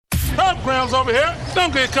programs over here.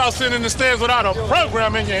 Don't get caught sitting in the stands without a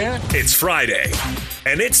program in your hand. It's Friday,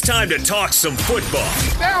 and it's time to talk some football.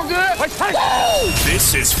 Sound good?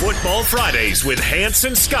 This is Football Fridays with Hans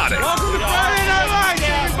and Scotty. Welcome to Friday Night Lights,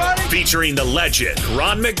 everybody. Featuring the legend,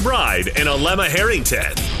 Ron McBride and Alema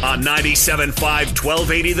Harrington on 97.5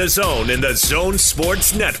 1280 The Zone and the Zone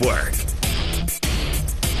Sports Network.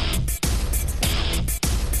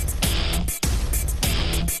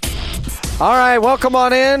 All right, welcome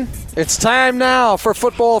on in. It's time now for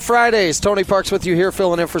Football Fridays. Tony Parks with you here,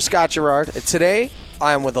 filling in for Scott Garrard. And today,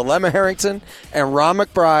 I am with Alema Harrington and Ron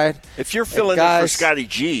McBride. If you're filling in for Scotty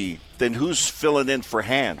G, then who's filling in for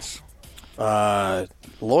Hans?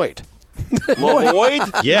 Lloyd. Lloyd?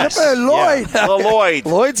 Yes. Lloyd. Yeah. Lloyd.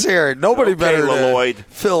 Lloyd's here. Nobody better Lloyd.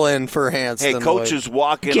 Fill in for Hans Hey, than coach Lloyd. is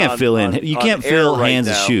walking. You can't fill in. You can't fill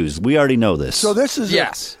Hans' shoes. We already know this. So this is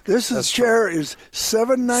this chair is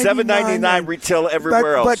 $7.99 retail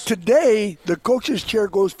everywhere else. But today the coach's chair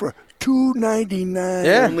goes for $2.99.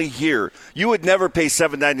 Yeah. Only here. You would never pay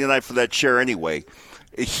 $7.99 for that chair anyway.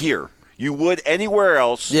 Here. You would anywhere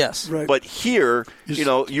else. Yes. Right. But here,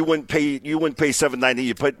 you wouldn't pay $7.99.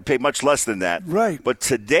 You pay much less than that. Right. But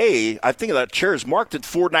today, I think that chair is marked at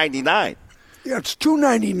 $4.99. Yeah, it's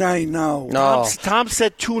 $2.99 now. No. Tom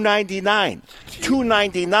said $2.99.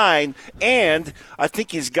 $2.99, and I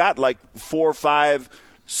think he's got like 4, 5,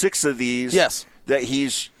 6 of these. Yes. That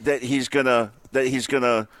he's gonna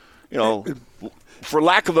for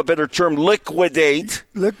lack of a better term, liquidate.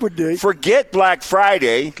 Forget Black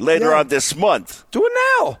Friday later on this month. Do it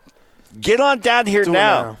now. Get on down here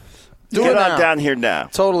now. Get on down here now.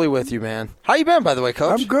 Totally with you, man. How you been, by the way,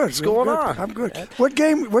 Coach? I'm good. What's going on? I'm good. What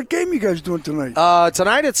game you guys doing tonight?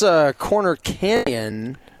 Tonight it's Corner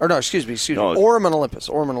Canyon. Or no, excuse me. Orem and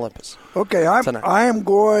Olympus. Okay, I am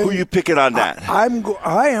going. Who you picking on that? I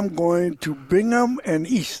am going to Bingham and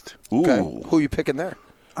East. Ooh. Okay. Who you picking there?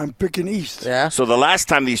 I'm picking East. Yeah. So the last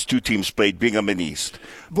time these two teams played, Bingham and East.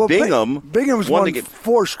 Well, Bingham's won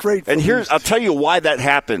 4 straight. And I'll tell you why that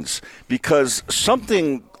happens. Because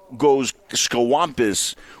something goes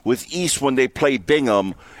scawampus with East when they play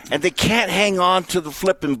Bingham, and they can't hang on to the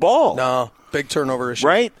flipping ball. No. Big turnover issue.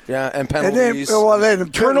 Right? Yeah, and penalties.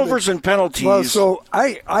 Turnovers and penalties. Well, so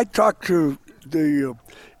I talked to the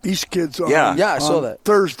East kids on, I saw that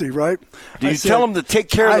Thursday, right? Did you tell them to take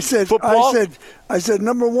care of the football? I said,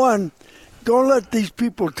 number one, don't let these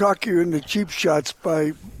people talk you into cheap shots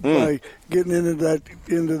by getting into that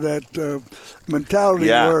mentality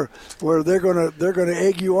where they're gonna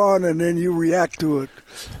egg you on and then you react to it.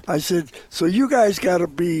 I said, so you guys got to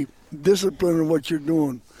be disciplined in what you're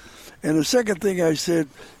doing. And the second thing I said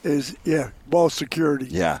is, ball security.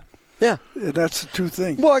 Yeah. Yeah. And that's the two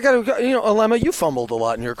things. Well, I got to, Alema, you fumbled a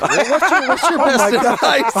lot in your career. What's your best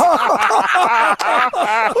advice?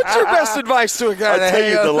 What's your best advice to a guy? I'll tell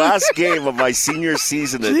you, the last game of my senior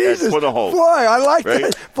season at Quinnahoe. Boy, I like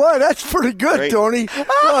that. Boy, that's pretty good, Tony.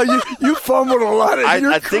 Oh, you fumbled a lot in your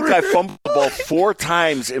career. I think I fumbled the ball 4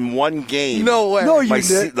 times in one game. No way. No, you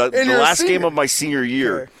didn't. The last game of my senior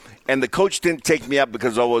year. Okay. And the coach didn't take me up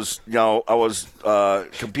because I was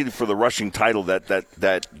competing for the rushing title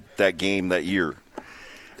that game that year.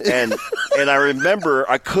 And I remember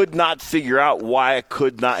I could not figure out why I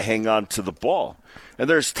could not hang on to the ball. And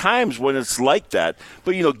there's times when it's like that.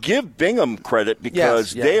 But, give Bingham credit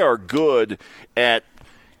because they are good at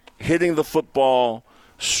hitting the football,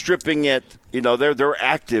 stripping it. They're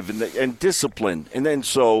active and disciplined. And then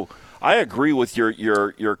so I agree with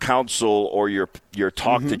your counsel or your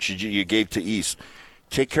talk that you gave to East.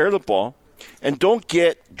 Take care of the ball. And don't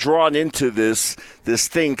get drawn into this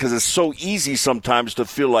thing because it's so easy sometimes to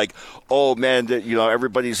feel like, oh man, that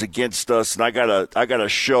everybody's against us, and I gotta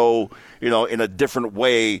show in a different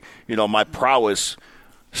way my prowess.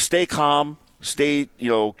 Stay calm, stay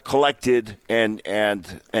collected and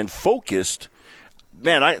focused.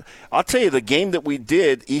 Man, I'll tell you, the game that we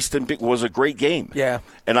did, Easton was a great game. Yeah,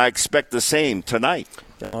 and I expect the same tonight.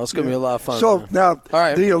 Yeah, it's going to be a lot of fun. So now, all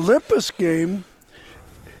right. The Olympus game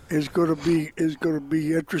is going to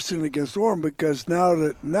be interesting against Orem because now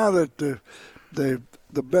that the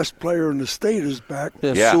best player in the state is back.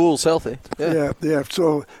 Yeah. Sewell's healthy. Yeah.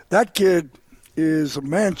 So that kid is a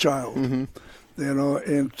man-child,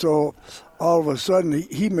 and so all of a sudden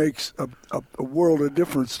he makes a world of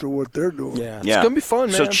difference to what they're doing. Yeah, it's going to be fun,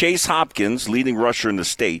 man. So Chase Hopkins, leading rusher in the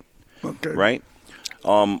state, right,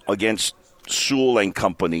 against Sewell and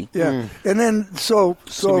company. Yeah, and then so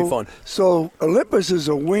it's gonna be fun. So Olympus is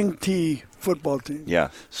a wing T football team. Yeah.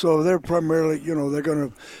 So they're primarily, they're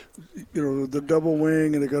going to, the double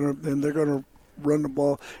wing, and they're going to run the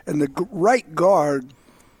ball. And the right guard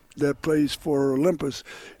that plays for Olympus,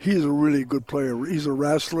 he's a really good player. He's a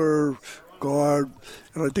wrestler, guard,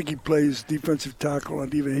 and I think he plays defensive tackle on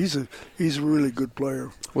defense. He's a really good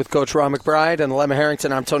player. With Coach Ron McBride and Lemma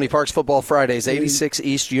Harrington, I'm Tony Parks. Football Fridays, 86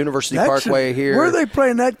 East University Parkway here. Where are they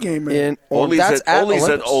playing that game? Ole's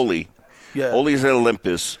at Ole. Yeah. Ole's at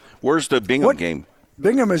Olympus. Where's the Bingham game?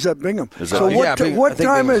 Bingham is at Bingham. Bingham? What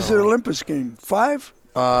time is the Olympus game? 5?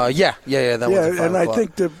 Yeah. That one's at 5 and I o'clock.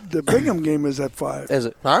 think the Bingham game is at 5. Is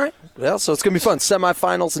it? All right. Well, so it's going to be fun.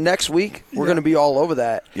 Semifinals next week. We're going to be all over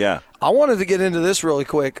that. Yeah. I wanted to get into this really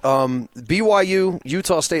quick. BYU,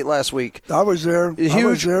 Utah State last week. I was there.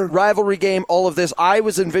 Huge rivalry game, all of this. I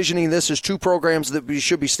was envisioning this as two programs that we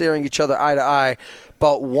should be staring each other eye to eye,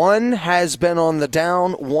 but one has been on the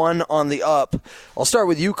down, one on the up. I'll start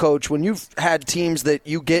with you, Coach. When you've had teams that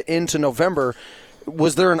you get into November,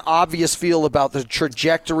 was there an obvious feel about the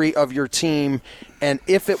trajectory of your team? And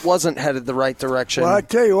if it wasn't headed the right direction, well, I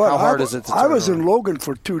tell you what, how hard is it to turn I was around? in Logan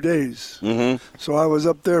for 2 days. Mm-hmm. So I was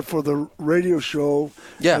up there for the radio show.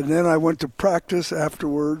 Yeah. And then I went to practice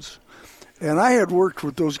afterwards. And I had worked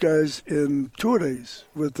with those guys in 2 days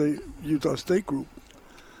with the Utah State group.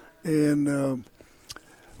 And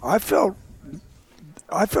I felt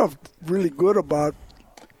really good about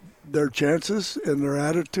their chances and their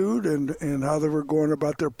attitude and how they were going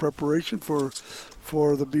about their preparation for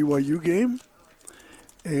the BYU game.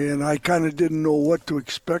 And I kind of didn't know what to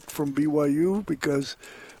expect from BYU because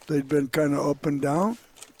they'd been kind of up and down,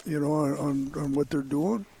 on what they're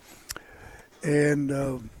doing.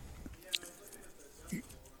 And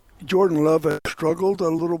Jordan Love has struggled a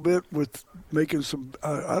little bit with making some,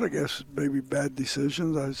 I guess, maybe bad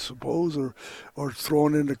decisions, I suppose, or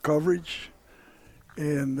throwing into coverage.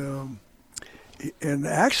 And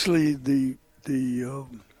actually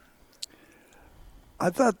I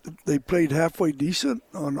thought they played halfway decent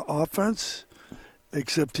on offense,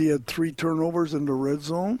 except he had 3 turnovers in the red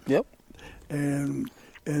zone. Yep. And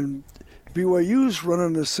BYU's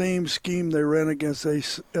running the same scheme they ran against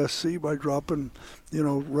SC by dropping,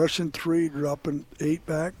 rushing 3, dropping 8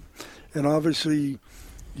 back. And obviously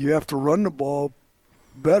you have to run the ball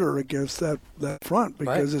better against that front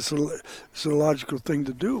because it's a logical thing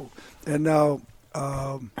to do. And now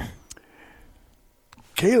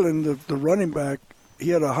Kalen, the running back, he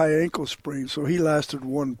had a high ankle sprain, so he lasted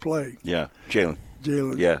 1 play. Yeah, Jalen.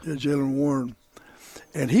 Yeah, Jalen Warren.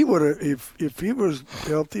 And he would have, if he was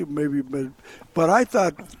healthy, maybe. But I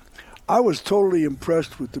thought I was totally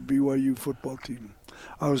impressed with the BYU football team.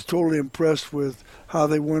 I was totally impressed with how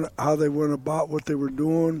they went about what they were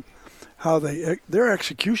doing, how their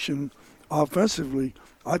execution offensively,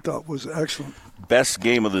 I thought was excellent. Best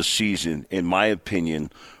game of the season, in my opinion,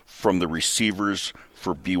 from the receivers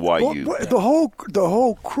for BYU. Well, the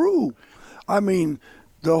whole crew. I mean,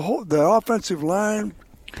 the offensive line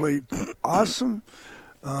played awesome.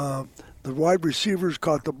 The wide receivers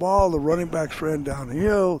caught the ball. The running backs ran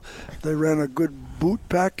downhill. They ran a good boot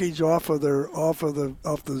package off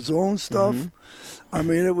the zone stuff. Mm-hmm. I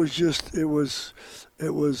mean,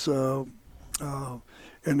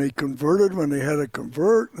 and they converted when they had to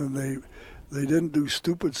convert, and they didn't do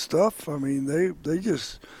stupid stuff. I mean, they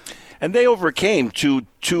just. And they overcame two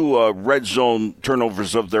red zone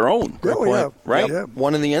turnovers of their own. Yeah. Right? Yeah.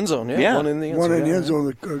 One in the end zone. Yeah. One in the end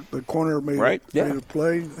zone. The corner made a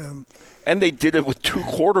play. And they did it with 2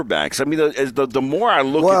 quarterbacks. I mean, the more I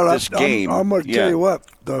look at this game. I'm going to tell you what.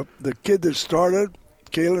 The kid that started,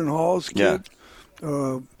 Kalen Hall's kid.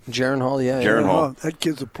 Jaron Hall, Jaron Hall. That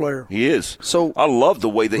kid's a player. He is. So I love the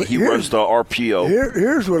way that he runs the RPO.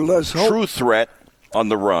 Here's what let's hope. True threat on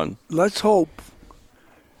the run. Let's hope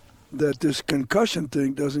that this concussion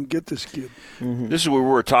thing doesn't get this kid. Mm-hmm. This is what we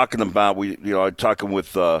were talking about. I'm talking with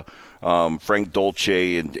Frank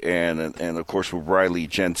Dolce and of course with Riley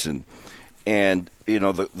Jensen, and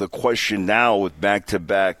the question now with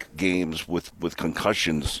back-to-back games with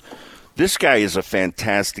concussions. This guy is a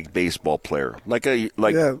fantastic baseball player,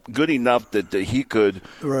 good enough that he could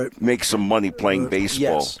make some money playing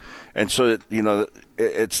baseball. Yes. And so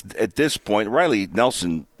it's at this point, Riley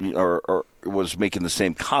Nelson was making the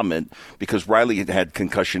same comment because Riley had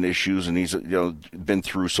concussion issues and he's been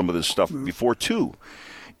through some of this stuff before too.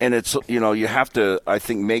 And it's you have to, I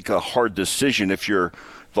think, make a hard decision if you're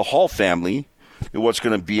the Hall family. What's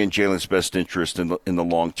going to be in Jalen's best interest in the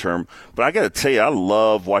long term. But I got to tell you, I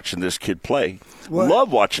love watching this kid play.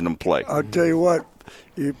 Love watching him play. I'll tell you what,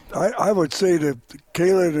 I would say that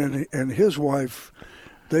Kalen and his wife,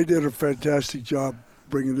 they did a fantastic job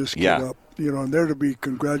bringing this kid up. And they're to be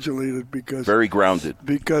congratulated because very grounded.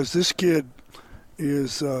 Because this kid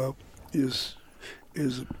is I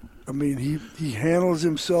mean, he handles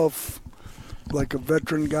himself like a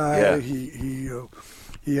veteran guy. Yeah.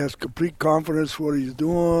 He has complete confidence what he's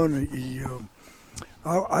doing.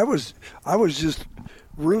 I was just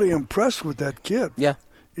really impressed with that kid. Yeah.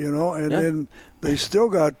 And then they still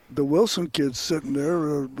got the Wilson kids sitting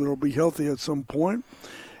there that'll be healthy at some point.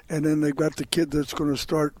 And then they've got the kid that's going to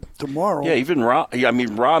start tomorrow. Yeah, even Rom.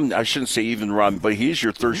 Rom, I shouldn't say even Rom, but he's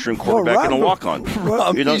your third-string quarterback and a walk-on.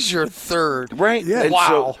 He's your third. Right. Yeah. And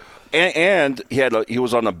wow. And he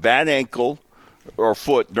was on a bad ankle or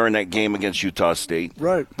foot during that game against Utah State.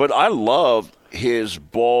 Right. But I love his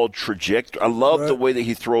ball trajectory. I love the way that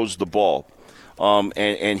he throws the ball.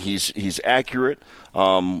 And he's accurate.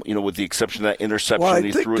 With the exception of that interception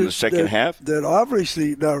he threw in the second half. That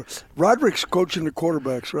obviously now Roderick's coaching the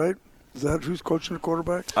quarterbacks, right? Is that who's coaching the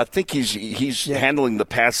quarterbacks? I think he's handling the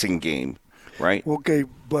passing game, right? Okay,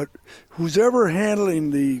 but who's ever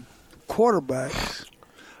handling the quarterbacks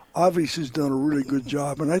obviously has done a really good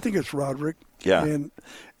job, and I think it's Roderick. Yeah.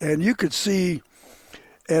 And you could see,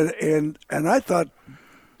 and I thought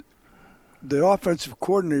the offensive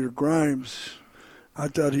coordinator Grimes. I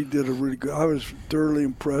thought he did a really good. I was thoroughly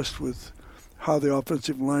impressed with how the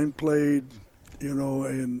offensive line played, and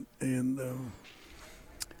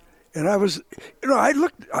I was,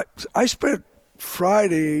 I spent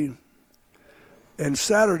Friday and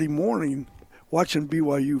Saturday morning watching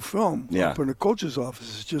BYU film up in the coach's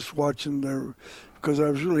offices, just watching because I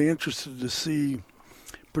was really interested to see,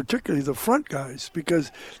 particularly the front guys, because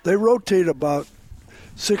they rotate about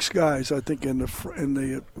 6 guys, I think,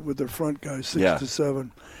 with their front guys, 6 to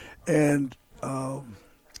 7, and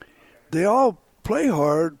they all play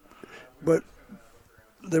hard, but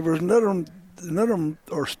there was none of them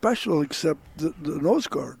are special except the nose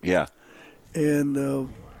guard. Yeah, and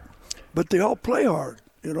but they all play hard.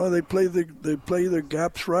 They play their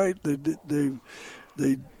gaps right. They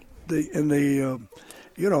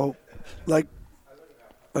like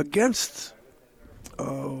against.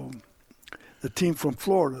 The team from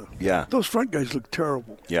Florida. Yeah. Those front guys look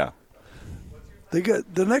terrible. Yeah. They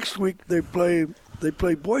got the next week they play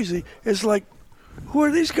Boise. It's like, who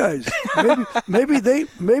are these guys? Maybe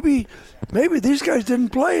these guys didn't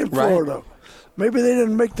play in Florida. Right. Maybe they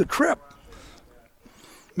didn't make the trip.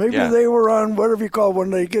 Maybe they were on whatever you call when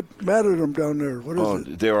they get mad at them down there. What is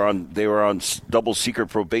it? They were on double secret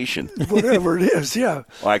probation. Whatever it is, yeah.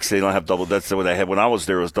 Well, actually, they don't have double. That's what I had when I was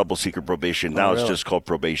there. It was double secret probation. Now it's just called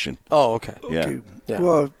probation. Oh, okay. Yeah.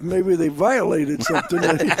 Well, maybe they violated something.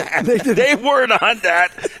 They weren't on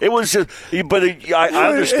that. It was just, but I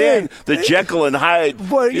understand the Jekyll and Hyde.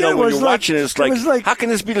 But, when you're watching it, it's like, how can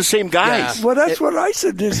this be the same guys? Yeah. Well, that's what I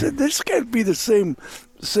said. This can't be the same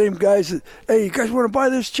guys. Hey, you guys want to buy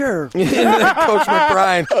this chair? Coach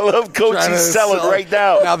McBride. I love Coach. He's selling right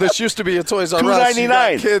now. Now, this used to be a Toys R Us.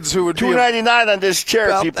 $2.99. Kids who would be $2.99 on this chair,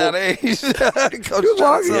 about people. that age.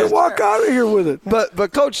 Coach, walk out of here with it.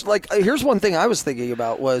 But Coach, here's one thing I was thinking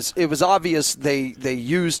about was it was obvious they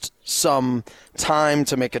used some time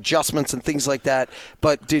to make adjustments and things like that.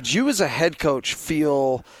 But did you, as a head coach,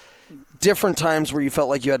 feel different times where you felt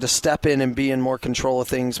like you had to step in and be in more control of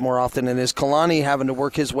things more often? And is Kalani having to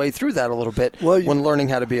work his way through that a little bit when learning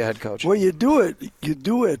how to be a head coach? Well, you do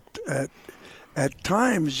it at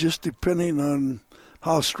times just depending on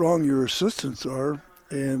how strong your assistants are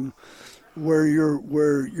and where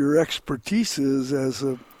your expertise is as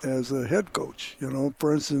a head coach.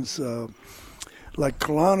 For instance, like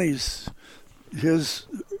Kalani's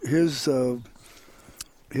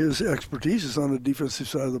his expertise is on the defensive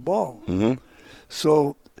side of the ball. Mm-hmm.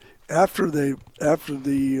 So after that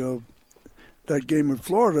game in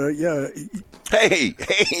Florida, Hey.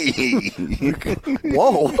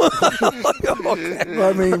 Whoa. Okay.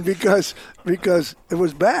 I mean, because it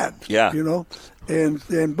was bad. Yeah.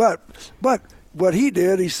 And but what he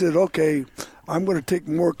did, he said, okay, I'm going to take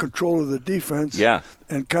more control of the defense. Yeah.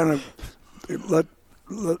 And kind of let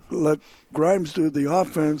Grimes do the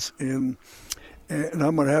offense and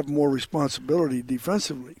I'm going to have more responsibility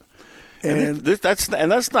defensively. And that's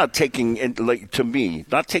not taking, to me,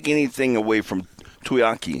 not taking anything away from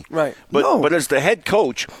Tuiaki. Right. But as the head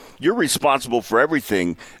coach, you're responsible for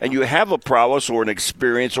everything, and you have a prowess or an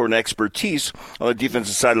experience or an expertise on the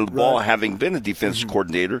defensive side of the ball, having been a defensive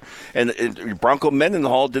coordinator. And Bronco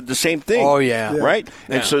Mendenhall did the same thing. Oh, yeah. Right?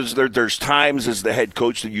 Yeah. And so there's times as the head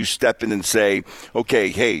coach that you step in and say, okay,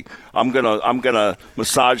 hey, I'm gonna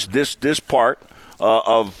massage this part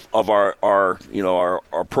of our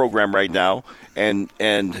program right now, and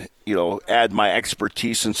add my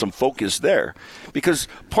expertise and some focus there, because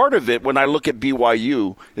part of it when I look at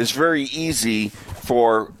BYU is very easy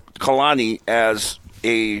for Kalani as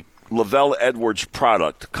a Lavelle Edwards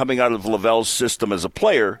product coming out of Lavelle's system as a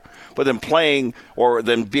player, but then playing or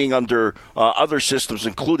then being under other systems,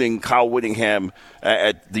 including Kyle Whittingham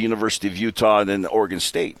at the University of Utah and then Oregon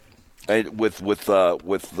State, with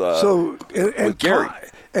Gary.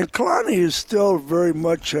 And Kalani is still very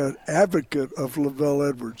much an advocate of LaVell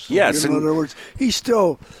Edwards. Yes, in other words, he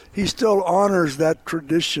still honors that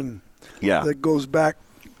tradition that goes back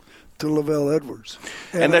to LaVell Edwards.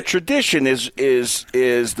 And that tradition is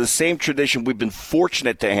the same tradition we've been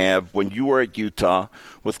fortunate to have when you were at Utah,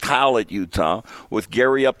 with Kyle at Utah, with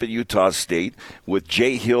Gary up at Utah State, with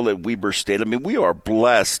Jay Hill at Weber State. I mean, we are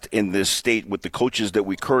blessed in this state with the coaches that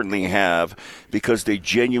we currently have because they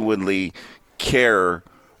genuinely care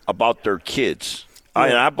about their kids.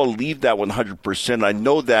 I believe that 100%. I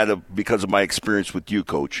know that because of my experience with you,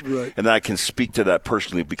 Coach. Right. And I can speak to that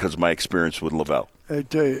personally because of my experience with LaVell. I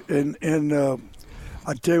tell you, and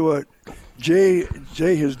I tell you what, Jay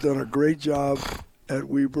has done a great job at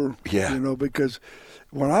Weber. Yeah. Because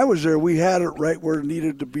when I was there, we had it right where it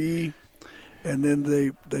needed to be, and then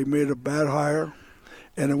they made a bad hire.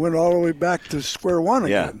 And it went all the way back to square one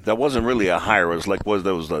again. Yeah, that wasn't really a hire. It was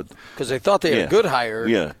because they thought they had a good hire.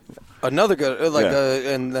 Yeah, another good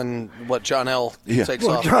and then what? John L. takes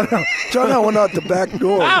off. John L. went out the back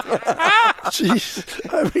door. Jeez,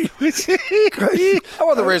 I mean, how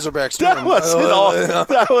are the Razorbacks doing?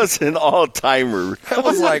 That was an all timer. That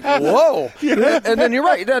was like whoa. Yeah. And then you're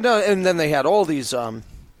right. No, and then they had all these.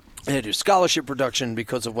 They had to do scholarship production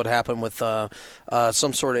because of what happened with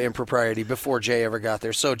some sort of impropriety before Jay ever got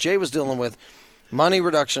there. So Jay was dealing with money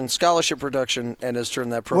reduction, scholarship reduction, and has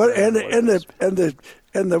turned that program. And the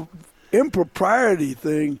impropriety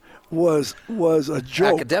thing was a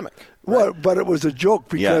joke. Academic. Right? But it was a joke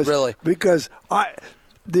because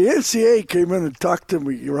the NCAA came in and talked to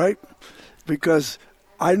me, right? Because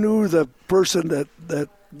I knew the person that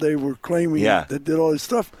they were claiming that did all this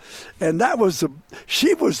stuff, and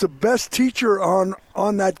she was the best teacher on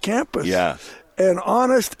that campus. Yeah, and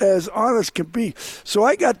honest as honest can be. So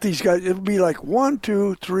I got these guys. It'd be like 1,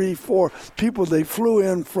 2, 3, 4 people. They flew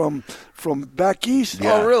in from back east.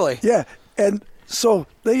 Yeah. Oh, really? Yeah, and so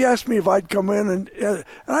they asked me if I'd come in, and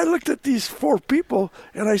I looked at these 4 people,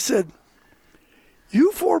 and I said,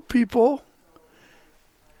 "You 4 people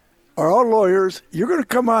are all lawyers. You're going to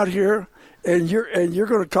come out here." And you're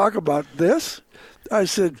going to talk about this? I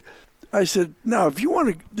said, now if you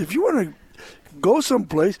want to go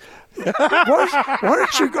someplace, why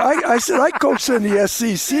don't you? I said I coached in the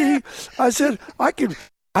SEC. I said I can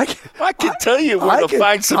tell you where to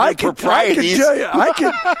find some improprieties.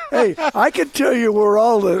 I can tell you where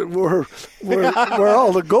all the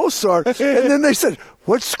ghosts are. And then they said,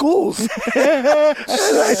 "What schools?" And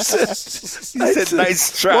I said,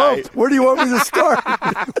 "Nice try." Well, where do you want me to start?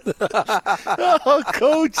 Oh,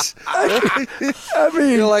 Coach. I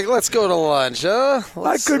mean, you're like, let's go to lunch, huh?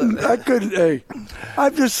 I couldn't. Hey,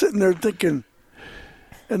 I'm just sitting there thinking,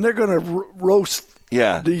 and they're going to roast.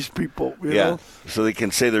 These people, you know? So they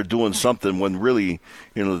can say they're doing something when really,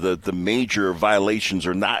 the major violations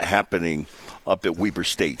are not happening up at Weber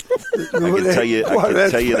State. I can tell you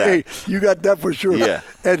that. Hey, you got that for sure. Yeah.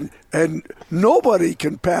 And nobody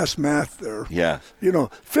can pass math there. Yeah.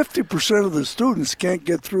 50% of the students can't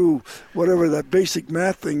get through whatever that basic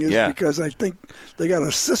math thing is because I think they got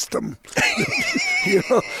a system. They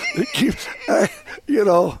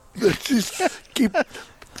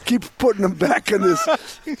keep putting them back in this.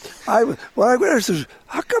 I said,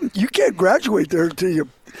 how come you can't graduate there until you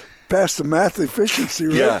pass the math efficiency,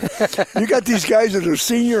 right? Yeah. You got these guys that are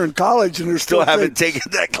senior in college and they're still haven't taken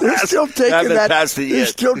that class. They're still taking that. Passed it yet. They're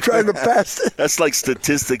still trying to pass it. That's like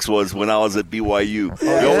statistics was when I was at BYU.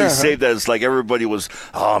 They always say that it's like everybody was,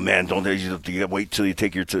 oh man, you wait till you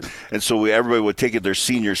take your and so everybody would take it their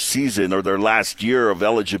senior season or their last year of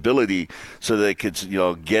eligibility so they could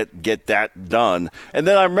get that done. And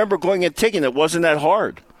then I remember going and taking it. It wasn't that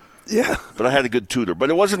hard. Yeah. But I had a good tutor.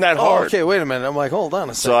 But it wasn't that hard. Okay, wait a minute. I'm like, hold on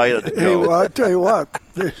a second. So hey, well, I tell you what.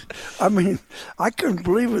 I mean, I couldn't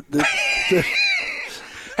believe it.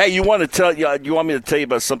 Hey, you want me to tell you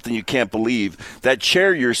about something you can't believe? That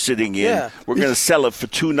chair you're sitting in, we're going to sell it for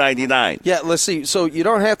 $299. Yeah, let's see. So you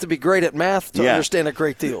don't have to be great at math to understand a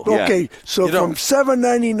great deal. Okay, so from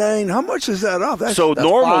 $7.99, how much is that off? That's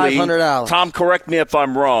normally, $500. Tom, correct me if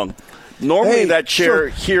I'm wrong. Normally that chair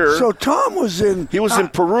here. So Tom was in. He was in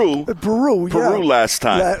Peru. Peru last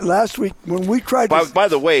time. Last week when we tried. By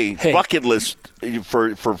the way, bucket list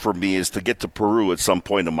for me is to get to Peru at some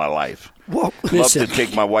point in my life. Well, love to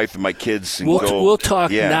take my wife and my kids and go. We'll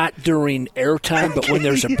talk not during airtime, but when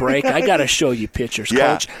there's a break. I got to show you pictures,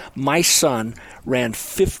 Coach. My son ran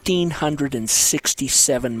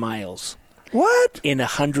 1,567 miles. What? In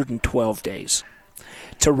 112 days.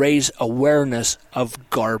 to raise awareness of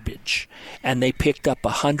garbage. And they picked up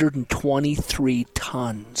 123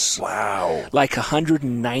 tons. Wow. Like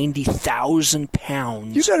 190,000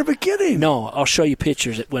 pounds. You got to be kidding. No, I'll show you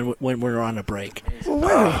pictures when we're on a break.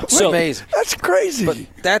 Well, wait, amazing. That's crazy. But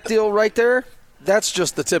that deal right there, that's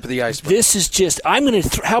just the tip of the iceberg. This is just, I'm going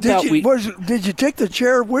to, how about we... Did you take the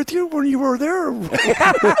chair with you when you were there?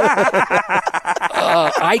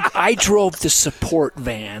 I drove the support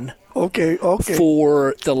van. Okay.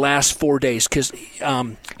 For the last 4 days, because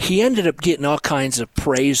he ended up getting all kinds of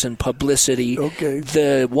praise and publicity.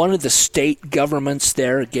 Okay. One of the state governments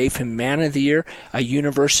there gave him Man of the Year. A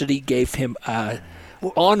university gave him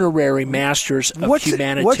honorary Masters of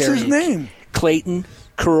Humanitarian. What's his name? Clayton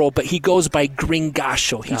Curl, but he goes by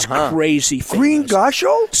Gringasho. He's crazy famous.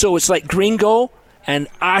 Gringasho? So it's like Gringo, and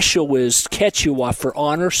Asho is Quechua for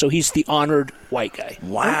honor, so he's the honored white guy.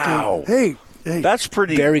 Wow. Okay. Hey. That's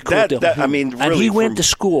pretty very cool. I mean, really, and he went to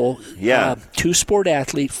school. Yeah. Two-sport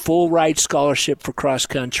athlete, full ride scholarship for cross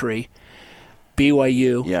country,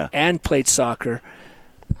 BYU. Yeah. And played soccer.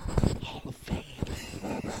 Hall of Fame.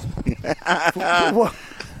 Well,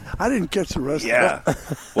 I didn't catch the rest. Yeah.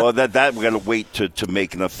 Well, that we're gonna wait to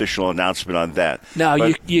make an official announcement on that. No,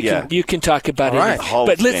 you can talk about All it. right.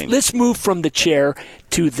 But let's move from the chair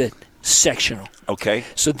to the sectional. Okay.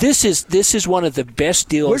 So this is one of the best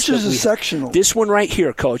deals. Which is the sectional? This one right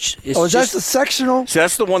here, Coach. Is that the sectional? So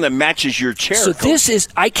that's the one that matches your chair. So Coach. this is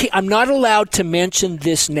I'm not allowed to mention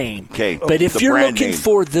this name. Okay. But if you're looking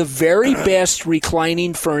for the very best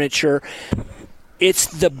reclining furniture, it's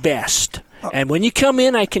the best. And when you come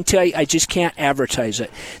in, I can tell you, I just can't advertise it.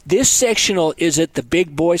 This sectional is at the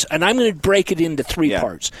big boys, and I'm going to break it into three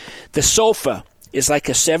parts. The sofa is like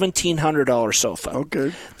a $1,700 sofa.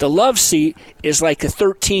 Okay. The love seat is like a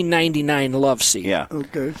 $1,399 love seat. Yeah.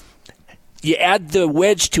 Okay. You add the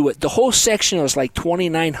wedge to it. The whole sectional is like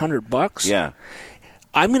 $2,900. Yeah.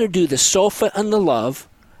 I'm going to do the sofa and the love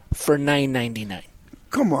for $999.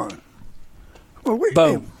 Come on. Well, wait.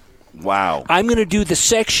 Boom. Wow. I'm going to do the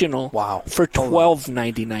sectional for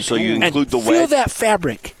 $1,299. So you include the wedge. Feel that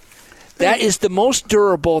fabric. That is the most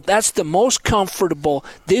durable. That's the most comfortable.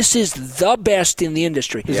 This is the best in the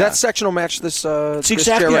industry. Is that sectional match this, it's this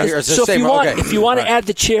exactly chair right here? So if you want to add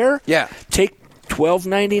the chair, take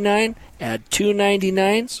 $1,299, add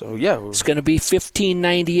 $299. So it's going to be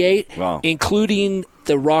 $1,598, including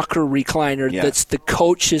the rocker recliner. That's the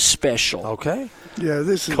coach's special. Okay. Yeah,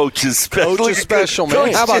 this is Coach's special. Coach's special,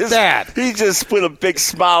 man. How about that? He just put a big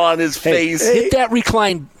smile on his face. Hit that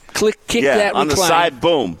recline. Kick that recline. On the side,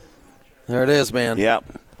 boom. There it is, man. Yep.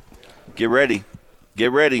 Get ready.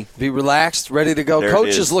 Get ready. Be relaxed, ready to go. There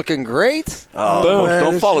Coach is looking great. Oh,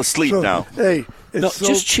 don't fall asleep now. Hey,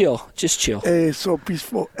 just chill. Just chill. Hey, it's so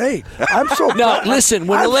peaceful. Hey, I'm so proud. Listen,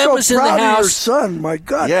 when I'm Alem was so in the proud of house, your son, my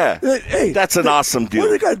God. Yeah. Hey, that's an awesome deal. What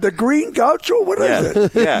do they got? The green gaucho? What is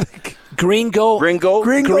it? Yeah. Gringo.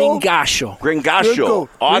 Gringasho.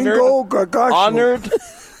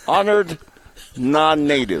 Honored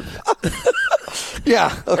non-native.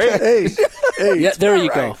 Yeah. Okay. Hey. Yeah, there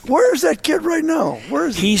you go. Where is that kid right now? Where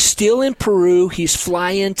is he? He's still in Peru. He's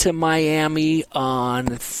flying to Miami on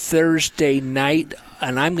Thursday night,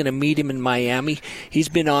 and I'm going to meet him in Miami. He's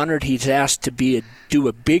been honored. He's asked to do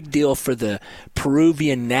a big deal for the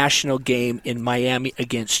Peruvian national game in Miami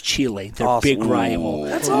against Chile, their big rival.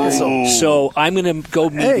 That's awesome. So I'm going to go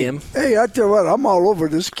meet him. Hey, I tell you what, I'm all over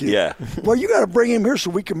this kid. Yeah. Well, you got to bring him here so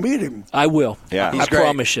we can meet him. I will. Yeah. I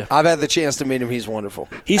promise you. I've had the chance to meet him. He's wonderful.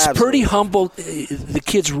 He's pretty humble. The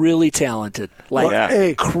kid's really talented.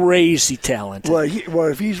 Crazy talented. Well,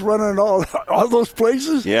 if he's running all those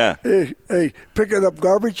places, hey, picking up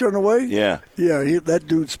garbage on the way, that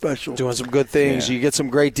dude's special. Doing some good things. You get some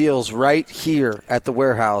great deals right here at the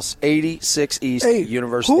warehouse, 86 East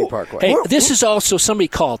University Parkway. Hey, this is also, somebody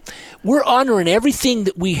called. We're honoring everything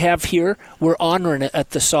that we have here. We're honoring it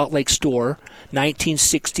at the Salt Lake store,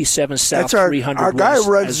 1967 South 300 our guy West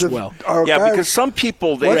runs as well. Because some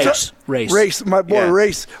people, Race. My boy,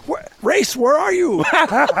 Race. Race, where are you?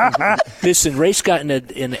 Listen, Race got in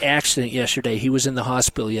an accident yesterday. He was in the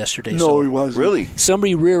hospital yesterday. No, he wasn't. Really?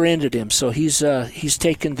 Somebody rear-ended him, so he's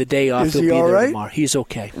taking the day off. Is He'll he be all there right? tomorrow. He's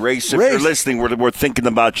okay. Race, if you're listening, we're thinking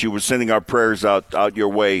about you. We're sending our prayers out your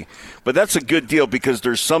way. But that's a good deal because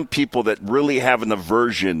there's some people that really have an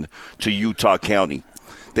aversion to Utah County.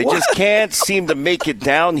 They just can't seem to make it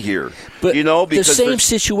down here. But because the same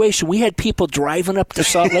situation. We had people driving up to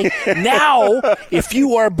Salt Lake. Now, if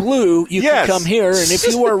you are blue, you can come here, and if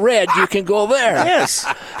you are red, you can go there. Yes.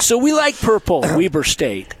 So we like purple, Weber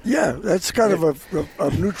State. Yeah, that's kind of a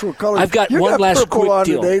neutral color. I've got you one got last purple quick on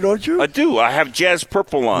deal. Today, don't you? I do. I have jazz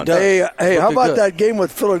purple on. Hey, how about that game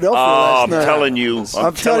with Philadelphia last night? I'm telling you.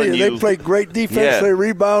 I'm telling you, they played great defense. Yeah. They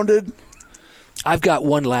rebounded. I've got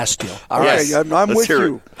one last deal. All right, I'm with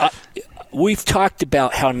you. We've talked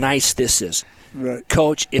about how nice this is. Right.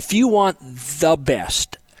 Coach, if you want the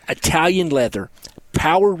best, Italian leather,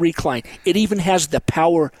 power recline, it even has the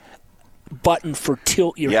power button for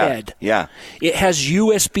tilt your head. Yeah. It has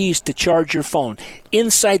USBs to charge your phone.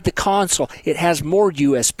 Inside the console, it has more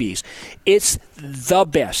USBs. It's the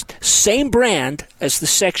best. Same brand as the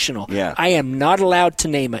sectional. Yeah. I am not allowed to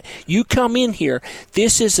name it. You come in here,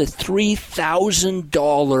 this is a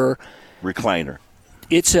 $3,000 recliner.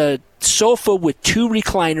 It's a sofa with 2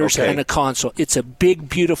 recliners and a console. It's a big,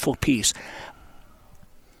 beautiful piece.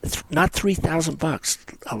 Not $3,000,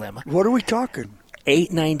 Alema. What are we talking?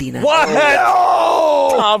 $899. What?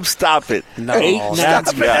 No! Tom, stop it. No,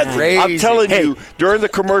 that's crazy. I'm telling you, during the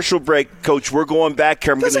commercial break, Coach, we're going back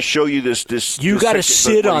here. I'm going to show you this. You got to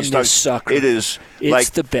sit on this sucker. It is. It's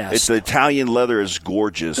the best. It's the Italian leather is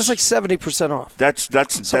gorgeous. It's like 70% off. That's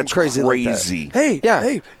crazy. Crazy. Like Hey, yeah.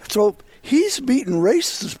 Hey, so he's beating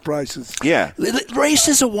Race's prices. Yeah. Race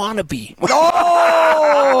is a wannabe.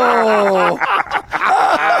 Oh!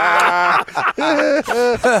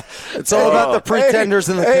 It's all about the pretenders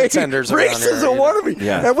and the contenders. Race is a wannabe.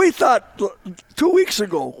 Yeah. And we thought 2 weeks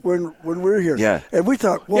ago when we were here. Yeah. And we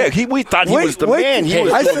thought, well, we thought he was the man. He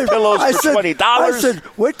was doing pillows for $20. I said,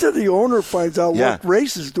 wait till the owner finds out Yeah. what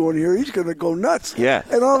Race is doing here. He's going to go nuts. Yeah.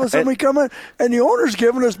 And all of a sudden we come in, and the owner's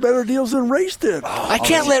giving us better deals than Race did. I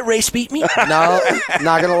can't let Race beat me. No,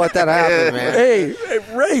 not going to let that happen, man. Hey,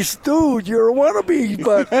 Race, dude, you're a wannabe,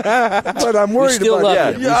 but I'm worried still about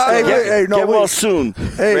love you. you. Get well soon,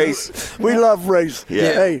 Hey, Race. we love Race.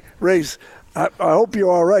 Yeah. Hey, Race, I hope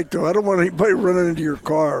you're all right, though. I don't want anybody running into your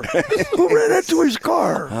car. Who ran into his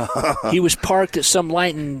car? He was parked at some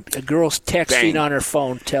light, and a girl's texting on her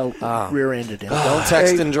phone rear-ended him. Don't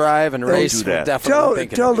text and drive, and Race do that. will definitely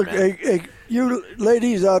think Tell of you, man. hey, you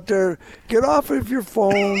ladies out there, get off of your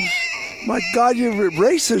phones. My God,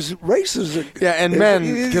 race is Yeah, and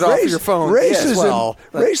men, get off your phones as well.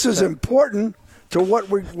 Race is important to what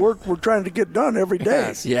we're trying to get done every day.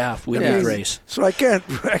 Yes. Yeah, we need Race. So I can't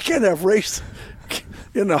have Race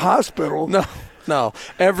in the hospital. No,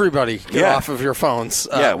 everybody get off of your phones.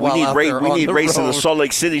 We need Race in the Salt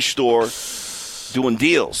Lake City store doing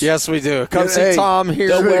deals. Yes, we do. Come see Tom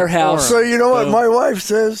here. The warehouse. So you know what my wife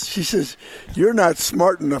says? She says, you're not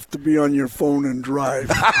smart enough to be on your phone and drive.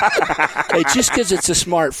 Hey, just because it's a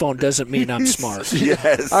smartphone doesn't mean I'm smart.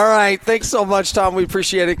 Yes. All right. Thanks so much, Tom. We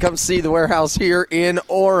appreciate it. Come see the warehouse here in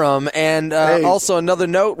Orem. And also another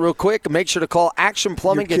note real quick, make sure to call Action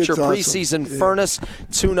Plumbing. Get your preseason furnace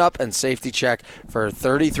tune-up and safety check for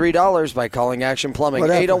 $33 by calling Action Plumbing.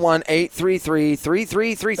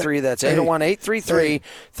 801-833-3333. That's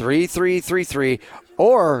 801-833-3333.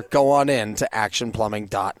 Or go on in to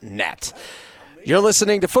actionplumbing.net. You're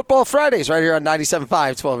listening to Football Fridays right here on 97.5,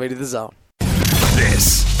 1280 The Zone.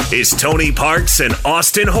 This is Tony Parks and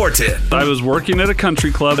Austin Horton. I was working at a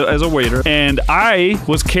country club as a waiter, and I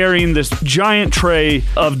was carrying this giant tray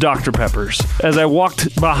of Dr. Peppers. As I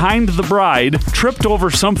walked behind the bride, tripped over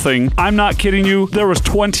something. I'm not kidding you. There was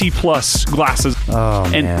 20-plus glasses.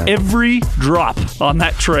 And every drop on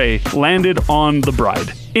that tray landed on the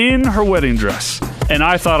bride in her wedding dress. And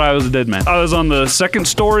I thought I was a dead man. I was on the second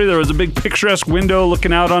story. There was a big picturesque window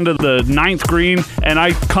looking out onto the 9th green, and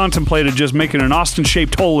I contemplated just making an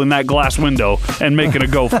Austin-shaped hole in that glass window and making a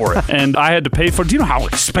go for it. And I had to pay for it. Do you know how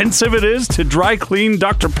expensive it is to dry clean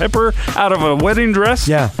Dr. Pepper out of a wedding dress?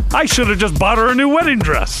 Yeah. I should have just bought her a new wedding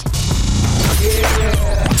dress.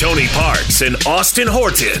 Tony Parks and Austin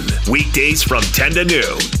Horton. Weekdays from 10 to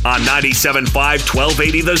noon on 97.5,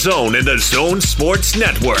 1280 The Zone and the Zone Sports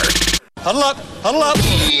Network. Huddle up, huddle up.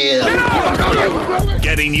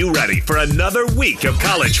 Getting you ready for another week of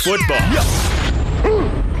college football.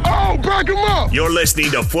 Oh, back him up. You're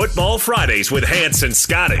listening to Football Fridays with Hans and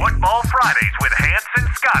Scotty. Football Fridays with Hans and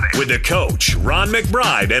Scotty. With the coach, Ron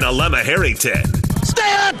McBride and Alema Harrington.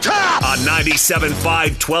 Stay on top. On 97.5,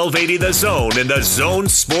 1280 The Zone and the Zone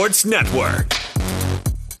Sports Network.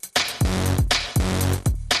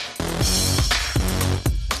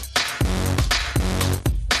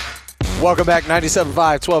 Welcome back, 97.5,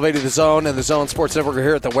 1280 The Zone and the Zone Sports Network. We're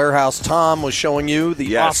here at the warehouse. Tom was showing you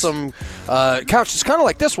the awesome couch. It's kind of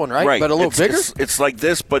like this one, right? But a little bigger? It's like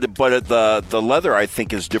this, but the leather, I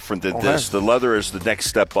think, is different than this. The leather is the next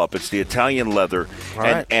step up. It's the Italian leather.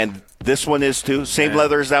 And this one is, too? Same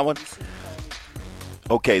leather as that one?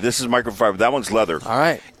 Okay, this is microfiber. That one's leather. All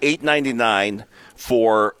right. $8.99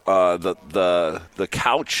 for the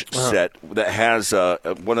couch set that has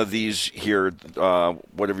one of these here,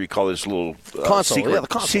 whatever you call this little console,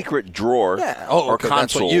 secret drawer or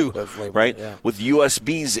console, right? Yeah. With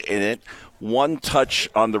USBs in it. One touch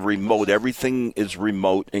on the remote. Everything is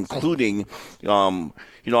remote, including, on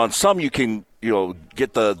some you can,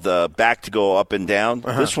 get the back to go up and down.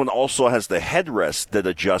 This one also has the headrest that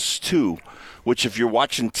adjusts too, which if you're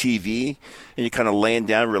watching TV and you're kind of laying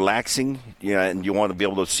down, relaxing, and you want to be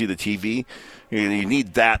able to see the TV, you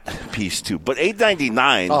need that piece too. But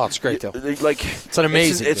 $8.99. Oh, it's great deal. It's an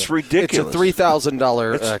amazing. It's ridiculous. It's a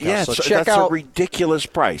 $3,000. So that's a ridiculous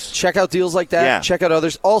price. Check out deals like that. Yeah. Check out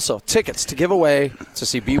others. Also, tickets to give away to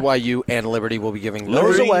see BYU and Liberty. Will be giving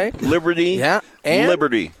those away. Liberty. And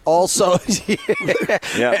Liberty. Also,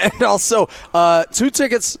 and also 2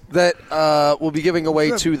 tickets that we'll be giving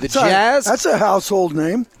away to the Jazz. That's a household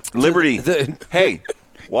name. Liberty. Hey,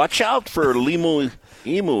 watch out for Emu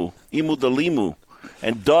the Limu,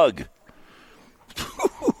 and Doug.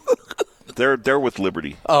 They're with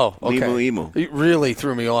Liberty. Oh, okay. Emu. You really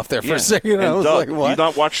threw me off there for a second. And I was Doug, like, what? You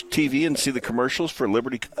not watch TV and see the commercials for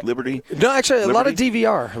Liberty? No, actually, a lot of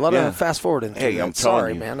DVR, a lot of fast forwarding. Hey, I'm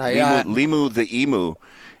sorry, telling you, man. Limu the Emu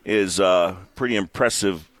is pretty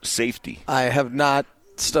impressive safety. I have not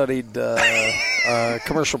studied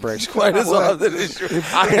commercial breaks quite as often.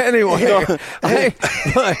 Anyway,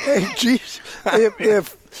 geez,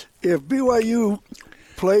 if BYU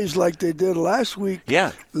plays like they did last week,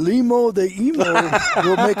 Limo the Emo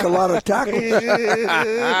will make a lot of tackles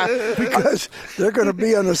because they're going to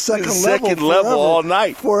be on the second level all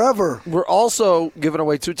night. Forever. We're also giving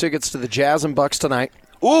away 2 tickets to the Jazz and Bucks tonight.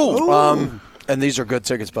 Ooh. And these are good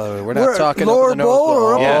tickets, by the way. We're not talking lower bowl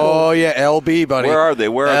or upper bowl? Oh, yeah, LB, buddy. Where are they?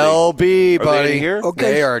 LB, buddy. Are they here?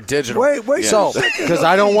 Okay. They are digital. Wait. So, because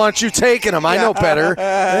I don't want you taking them. I know better.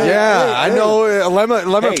 I know.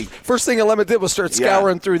 Alema, first thing Alema did was start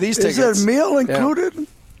scouring through these tickets. Is there a meal included?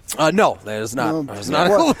 No, that is not. There's not.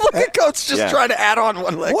 Look at Coach just trying to add on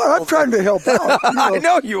one leg. Well, I'm trying to help out. I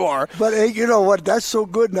know you are. But, hey, you know what? That's so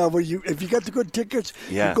good now. If you got the good tickets,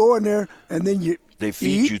 you go in there and then they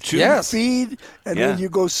feed you too. Yes. Feed, and then you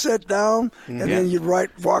go sit down, and then you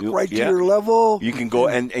walk right to your level. You can go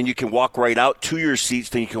and you can walk right out to your seats.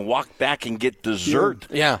 Then you can walk back and get dessert.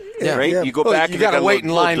 Yeah. Right. Yeah. You go back. You got to wait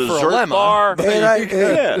in line for a lemon. Bar.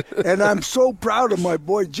 And I'm so proud of my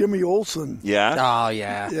boy Jimmy Olsen. Yeah. Oh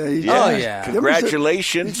yeah.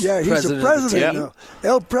 Congratulations. He's a president now.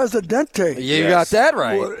 El Presidente. You got that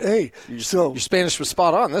right. Well, hey, your Spanish was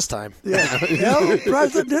spot on this time. Yeah. El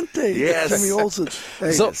Presidente. Yes. Jimmy Olsen.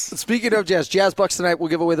 Hey. So, speaking of Jazz Bucks tonight, we'll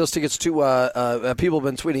give away those tickets to people have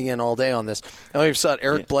been tweeting in all day on this. I know you saw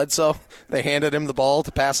Eric Bledsoe. They handed him the ball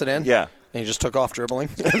to pass it in. Yeah. And he just took off dribbling.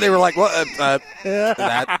 They were like, "What?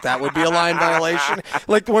 That would be a line violation."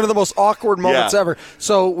 Like one of the most awkward moments ever.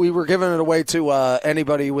 So we were giving it away to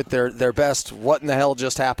anybody with their best "What in the hell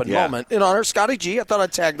just happened" moment in honor of Scotty G. I thought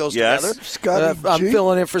I'd tag those together. Scotty G. I'm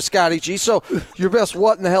filling in for Scotty G. So your best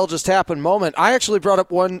 "What in the hell just happened" moment. I actually brought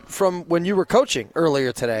up one from when you were coaching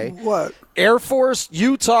earlier today. What? Air Force,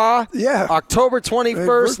 Utah. Yeah. October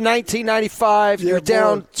 21st, 1995. You're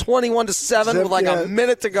down 21-7 with like a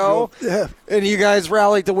minute to go. Yeah. And you guys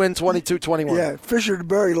rallied to win 22-21. Yeah. Fisher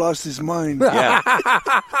DeBerry lost his mind. Yeah.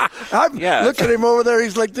 Look at him over there.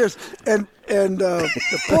 He's like this. And the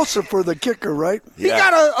poster for the kicker, right? He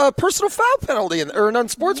got a personal foul penalty or an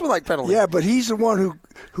unsportsmanlike penalty. Yeah, but he's the one who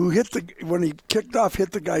when he kicked off,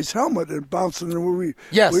 hit the guy's helmet and bounced, and then we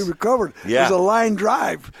recovered. Yeah. It was a line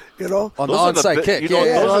drive, on the onside kick.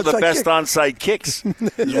 Those are the best onside kicks.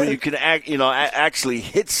 Is when you can actually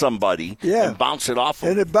hit somebody and bounce it off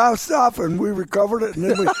them. And it bounced off, and we recovered it, and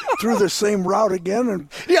then we threw the same route again.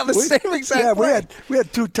 And same exact play. we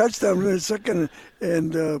had 2 touchdowns in a second,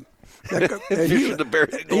 and Fisher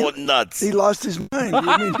DeBerry going nuts. He lost his mind.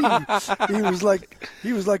 I mean,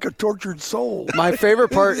 he was like a tortured soul. My favorite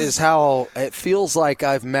part is how it feels like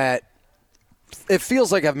I've met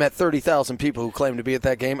 30,000 people who claim to be at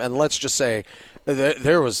that game, and let's just say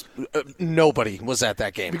there was nobody was at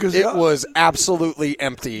that game because it was absolutely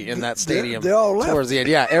empty in that stadium. They all left towards the end.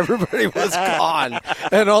 Yeah, everybody was gone,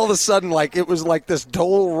 and all of a sudden, it was like this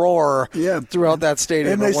dull roar throughout that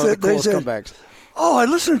stadium. And they one of the coolest said, comebacks. Oh, I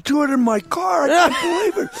listened to it in my car. I can't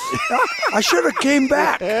believe it. I should have came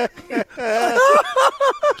back.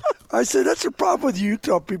 I said, that's the problem with you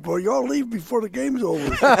Utah people. You all leave before the game's over.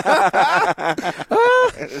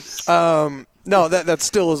 No, that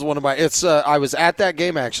still is one of my. It's. I was at that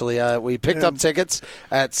game actually. We picked up tickets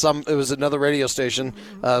at some. It was another radio station.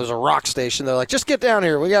 It was a rock station. They're like, just get down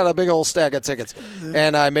here. We got a big old stack of tickets,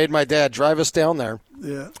 and I made my dad drive us down there.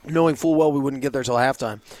 Yeah. Knowing full well we wouldn't get there till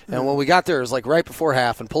halftime. And when we got there, it was like right before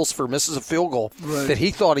half, and Pulsifer misses a field goal that he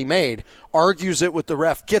thought he made, argues it with the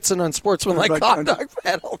ref, gets an unsportsmanlike conduct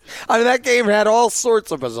penalty. I mean, that game had all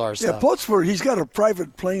sorts of bizarre stuff. Yeah, Pulsifer, he's got a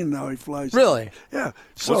private plane now he flies. Really? Yeah.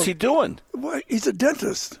 So, what's he doing? Well, he's a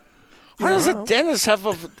dentist. Why does a dentist have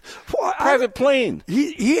a private plane?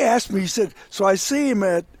 He asked me, he said, so I see him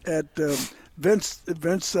at Vince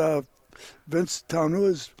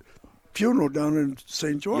Taunua's funeral down in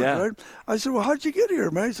St. George, right? I said, well, how'd you get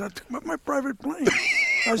here, man? He said, I took my private plane.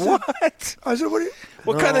 I said, what? I said,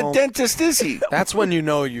 what kind of dentist is he? That's when you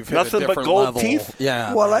know you've hit nothing a different but gold level. teeth.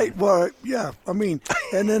 Yeah. Yeah. I mean,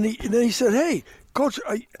 and then he said, hey, Coach,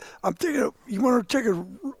 I'm thinking, you want to take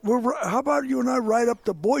how about you and I ride up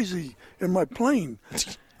to Boise in my plane?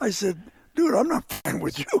 I said, dude, I'm not flying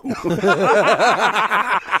with you.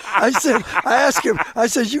 I asked him,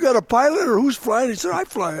 you got a pilot or who's flying? He said, I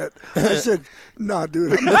fly it. I said, nah,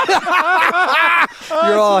 dude. You're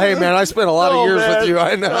all, hey, man, I spent a lot of years with you.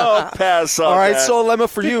 I know. Oh, pass on. All right, that. so, Lemma,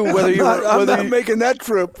 for you, I'm not making that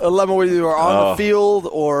trip. Lemma, whether you are on the field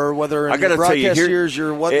or whether in your broadcast years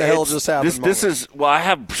you're what the hell just happened. This is, I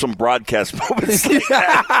have some broadcast moments like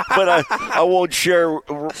that, but I won't share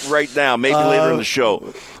right now, maybe later in the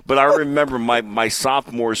show. But I remember my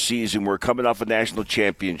sophomore season, we're coming off a national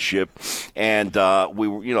championship, and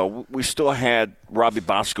we still had Robbie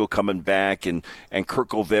Bosco coming back and Kirk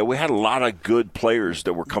Ovale. We had a lot of good players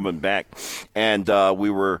that were coming back, and we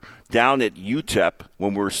were down at UTEP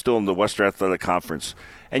when we were still in the Western Athletic Conference.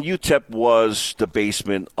 And UTEP was the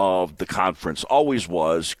basement of the conference, always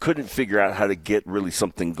was. Couldn't figure out how to get really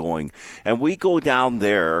something going. And we go down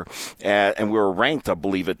there, and we were ranked, I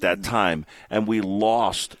believe, at that time, and we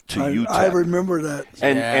lost to UTEP. I remember that.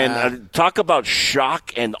 And talk about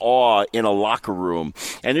shock and awe in a locker room.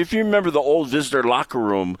 And if you remember the old visitor locker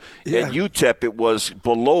room at UTEP, it was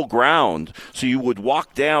below ground. So you would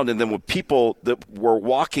walk down, and then with people that were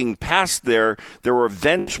walking past there were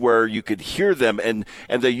vents where you could hear them, and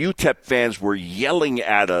the UTEP fans were yelling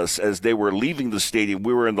at us as they were leaving the stadium.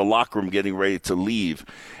 We were in the locker room getting ready to leave.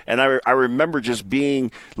 And I remember just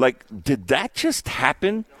being like, did that just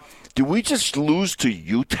happen? Did we just lose to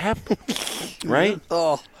UTEP? Right?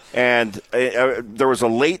 Oh. And there was a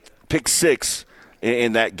late pick six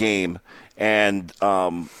in that game. And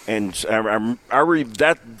for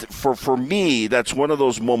me, that's one of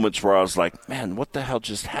those moments where I was like, man, what the hell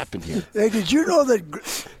just happened here? Hey, did you know that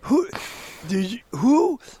who?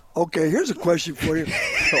 Okay, here's a question for you.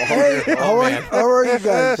 Hey, how are you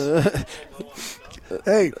guys?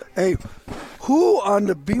 Hey, who on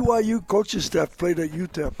the BYU coaching staff played at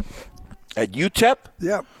UTEP? At UTEP?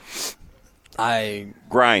 Yeah.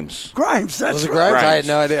 Grimes. That's was it right. Grimes? I had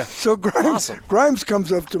no idea. So Grimes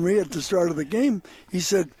comes up to me at the start of the game. He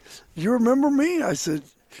said, "You remember me?" I said,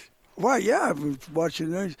 "Why, yeah, I was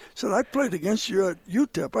watching there." He said, "I played against you at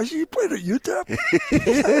UTEP." I said, "You played at UTEP?"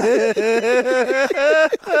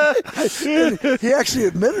 He actually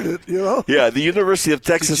admitted it, you know. Yeah, the University of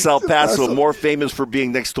Texas El Paso, more famous for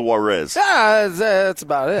being next to Juarez. Yeah, that's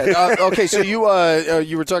about it. Okay, so you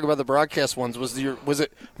were talking about the broadcast ones. Was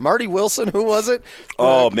it Marty Wilson? Who was it?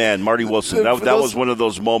 Oh man, Marty Wilson. That was one of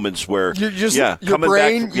those moments where coming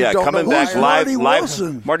back live.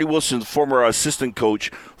 Wilson. Marty Wilson, former assistant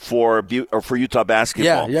coach for Utah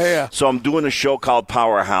basketball. Yeah. So I'm doing a show called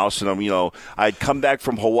Powerhouse, and I'd come back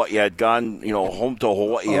from Hawaii. I'd gone, home to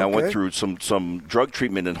Hawaii. Okay. I went through some drug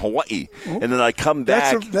treatment in Hawaii, and then I come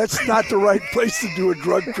back. That's not the right place to do a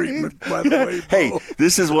drug treatment, by the way. Hey,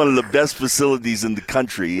 this is one of the best facilities in the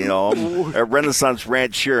country. I'm at Renaissance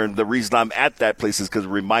Ranch here, and the reason I'm at that place is because it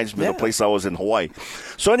reminds me of the place I was in Hawaii.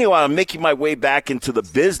 So anyway, I'm making my way back into the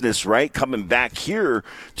business, right? Coming back here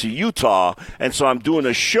to Utah, and so I'm doing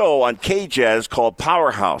a show on KJazz called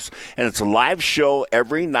Powerhouse, and it's a live show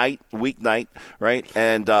every night, weeknight, right?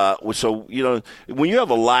 And so when you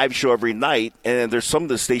have a live show every night, and there's some of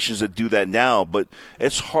the stations that do that now, but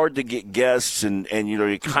it's hard to get guests, and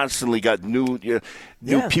you constantly got new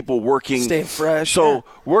people working. Stay fresh. So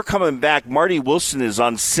we're coming back. Marty Wilson is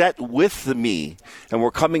on set with me, and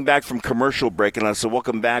we're coming back from commercial break. And I said,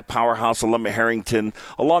 welcome back, Powerhouse, Alumni Harrington,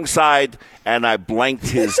 alongside, and I blanked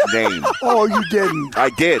his name. Oh, you didn't? I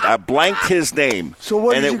did. did. I blanked his name.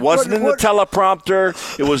 And it wasn't in the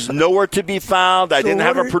teleprompter. It was nowhere to be found. I didn't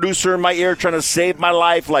have a producer in my ear trying to save my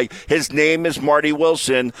life. Like, his name is Marty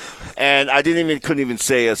Wilson. And I couldn't even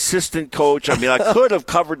say assistant coach. I mean, I could have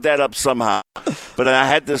covered that up somehow. But I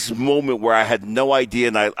had this moment where I had no idea,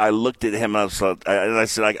 and I looked at him, and I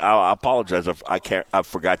said, I apologize. I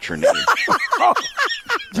forgot your name.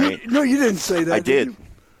 Right? No, you didn't say that. I did.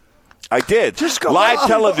 I did. Just live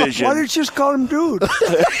television. Why didn't you just call him dude?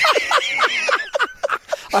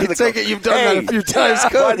 I take it you've done that a few times,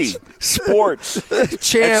 Coach. Buddy, sports.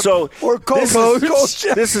 Champ. So or coach.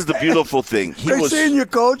 This is the beautiful thing. He was seeing you,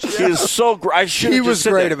 Coach. He is so great. He was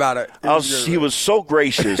great about it. He was so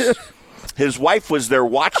gracious. His wife was there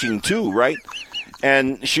watching, too, right?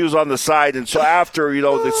 And she was on the side, and so after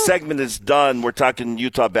the segment is done, we're talking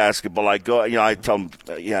Utah basketball. I go, I tell him,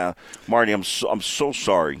 Marty, I'm so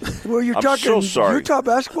sorry. Well, you're talking so sorry. Utah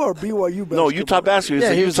basketball or BYU basketball? No, Utah basketball.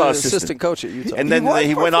 Yeah, he was an assistant coach at Utah. And then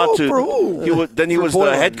he went on to. Then he was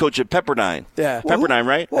the head coach at Pepperdine. Yeah, Pepperdine,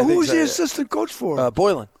 right? Well, who was the assistant coach for?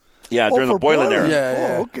 Boylan. Yeah, during the Boylan era.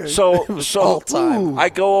 Yeah. Oh, okay. So I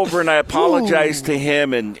go over and I apologize to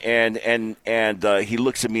him, and he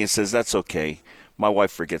looks at me and says, "That's okay. My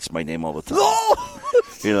wife forgets my name all the time."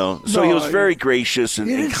 So he was very gracious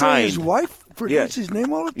and kind. Say his wife forgets his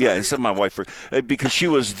name all the time? Yeah, he said my wife because she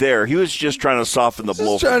was there. He was just trying to soften the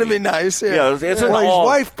blow. Just trying to be nice. Yeah. His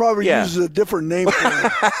wife probably uses a different name for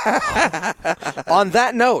him. On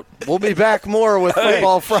that note, we'll be back more with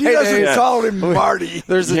Football Fridays. She doesn't call him Marty.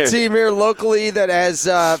 There's a team here locally that has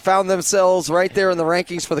found themselves right there in the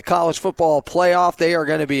rankings for the college football playoff. They are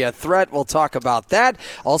going to be a threat. We'll talk about that.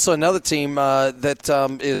 Also, another team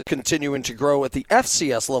that is continuing to grow at the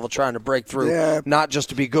FCS level, trying to break through, not just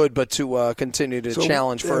to be good, but to continue to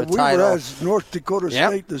challenge for a title. Has North Dakota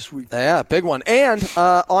State this week. Yeah, big one. And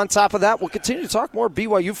on top of that, we'll continue to talk more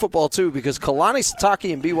BYU football, too, because Kalani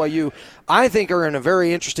Sitake and BYU, I think, are in a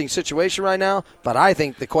very interesting situation right now, but I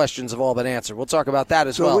think the questions have all been answered. We'll talk about that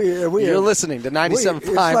as well. You're listening to 97.5.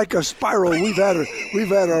 It's like a spiral. We've had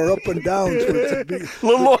our up and downs.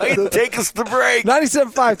 Lloyd, take us to break.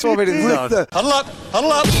 97.5, 1280 The Zone.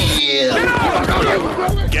 Huddle up.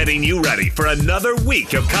 Getting you ready for another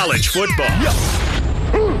week of college football.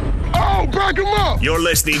 Oh, back him up. You're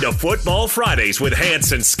listening to Football Fridays with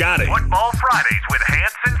Hans and Scotty. Football Fridays with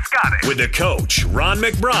Hans and Scotty. With the coach, Ron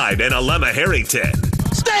McBride and Alema Harrington.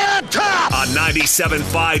 Stay on top. On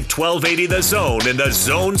 97.5, 1280 The Zone and the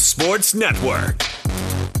Zone Sports Network.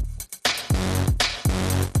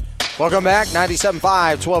 Welcome back,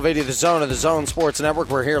 97.5, 1280 The Zone of the Zone Sports Network.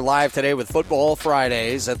 We're here live today with Football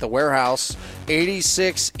Fridays at the Warehouse,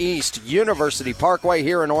 86 East University Parkway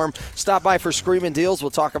here in Orem. Stop by for Screamin' Deals. We'll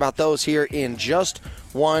talk about those here in just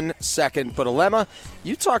 1 second. But Alema,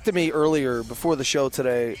 you talked to me earlier before the show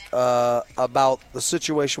today about the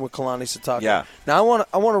situation with Kalani Sitake. Yeah. Now I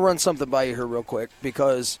want to run something by you here real quick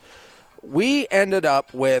because we ended up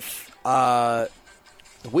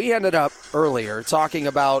earlier talking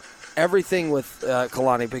about everything with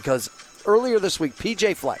Kalani because earlier this week,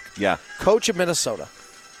 P.J. Fleck, coach of Minnesota,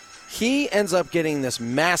 he ends up getting this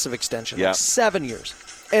massive extension, like 7 years.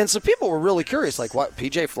 And so people were really curious, like, what,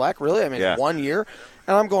 P.J. Fleck, really? I mean, 1 year?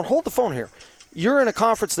 And I'm going, hold the phone here. You're in a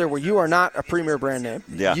conference there where you are not a premier brand name.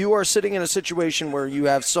 Yeah. You are sitting in a situation where you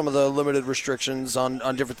have some of the limited restrictions on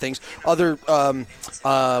different things. Other,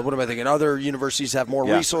 Other universities have more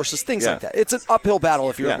resources, things like that. It's an uphill battle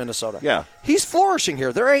if you're at Minnesota. Yeah. He's flourishing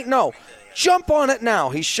here. There ain't no. Jump on it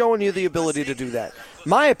now. He's showing you the ability to do that.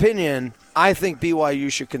 My opinion, I think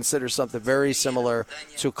BYU should consider something very similar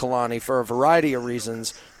to Kalani for a variety of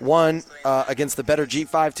reasons. One, against the better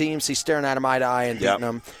G5 teams, he's staring at him eye to eye and beating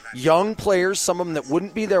them. Young players, some of them that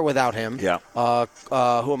wouldn't be there without him. Yeah.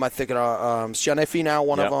 Who am I thinking of? Siane Finau,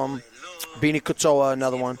 one of them. Bini Kutoa,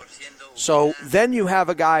 another one. So then you have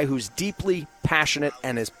a guy who's deeply passionate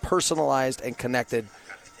and is personalized and connected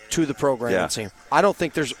to the program and team. I don't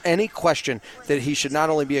think there's any question that he should not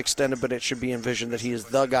only be extended, but it should be envisioned that he is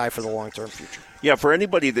the guy for the long-term future. Yeah, for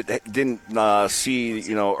anybody that didn't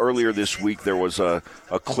see, earlier this week there was a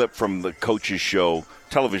clip from the coach's show,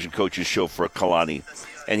 television coach's show for Kalani,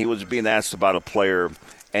 and he was being asked about a player,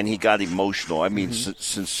 and he got emotional. I mean,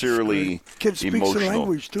 sincerely Kid speaks emotional. the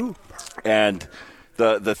language, too. And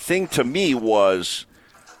the thing to me was,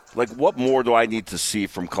 like, what more do I need to see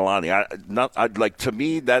from Kalani? To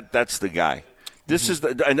me, that's the guy. This is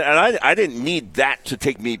and I didn't need that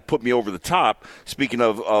to put me over the top. Speaking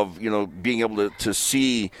of being able to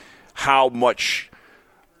see how much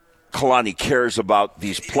Kalani cares about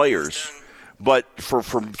these players, but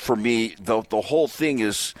for me, the whole thing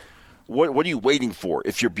is What are you waiting for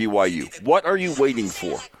if you're BYU? What are you waiting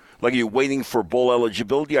for? Like, are you waiting for bowl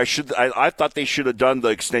eligibility? I thought they should have done the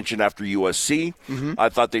extension after USC. Mm-hmm. I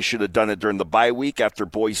thought they should have done it during the bye week after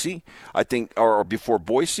Boise. I think, or before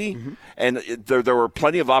Boise. Mm-hmm. And there were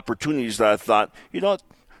plenty of opportunities that I thought,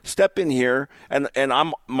 step in here, and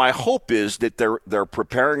my hope is that they're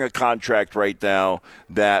preparing a contract right now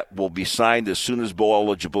that will be signed as soon as bowl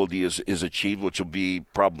eligibility is achieved, which will be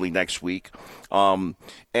probably next week. And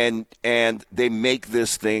they make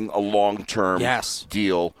this thing a long-term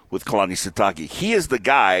deal with Kalani Sitake. He is the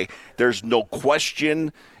guy. There's no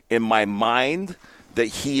question in my mind that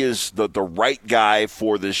he is the right guy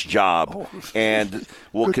for this job, and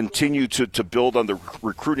will continue to build on the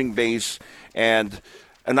recruiting base.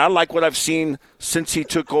 And I like what I've seen since he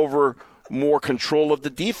took over more control of the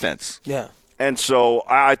defense. Yeah. And so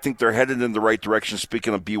I think they're headed in the right direction,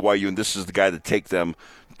 speaking of BYU, and this is the guy to take them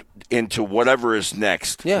into whatever is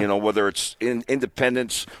next. Yeah. Whether it's in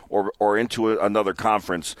independence or into another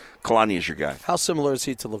conference, Kalani is your guy. How similar is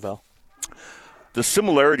he to Lavelle? The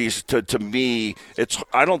similarities to me,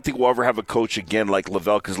 I don't think we'll ever have a coach again like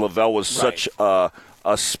Lavelle, because Lavelle was such a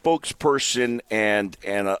spokesperson and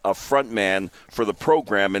a front man for the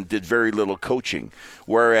program and did very little coaching.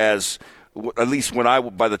 Whereas, at least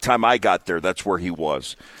by the time I got there, that's where he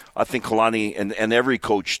was. I think Kalani and every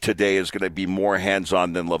coach today is going to be more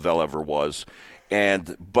hands-on than Lavelle ever was.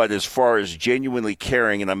 But as far as genuinely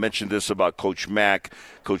caring, and I mentioned this about Coach Mack,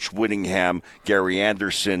 Coach Whittingham, Gary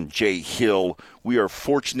Anderson, Jay Hill, we are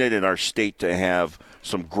fortunate in our state to have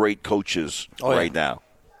some great coaches right now.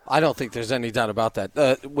 I don't think there's any doubt about that.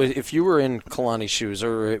 If you were in Kalani's shoes,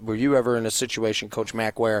 or were you ever in a situation, Coach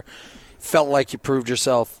Mack, where felt like you proved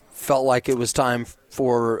yourself, felt like it was time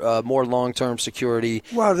for more long-term security,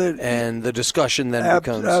 and the discussion then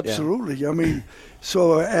becomes... Absolutely. Yeah. I mean,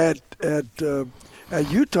 so at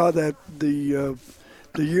Utah, that the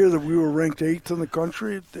year that we were ranked 8th in the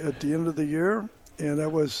country at the end of the year, and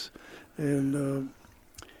that was... And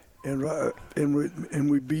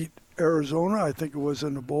we beat Arizona. I think it was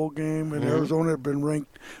in the bowl game, and Arizona had been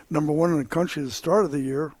ranked number 1 in the country at the start of the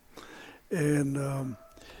year, and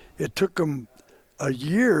it took them a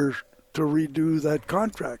year to redo that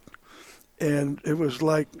contract. And it was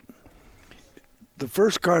like the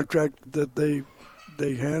first contract that they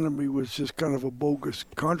handed me was just kind of a bogus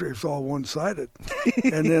contract. It's all one-sided.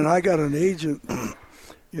 And then I got an agent, and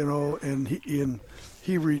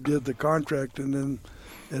he redid the contract, and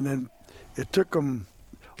then it took them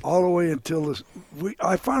all the way until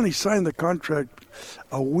I finally signed the contract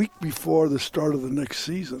a week before the start of the next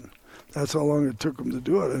season. That's how long it took them to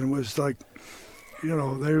do it, and it was like, it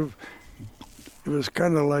was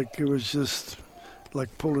kind of like it was just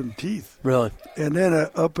like pulling teeth. Really. And then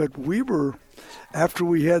up at Weber, after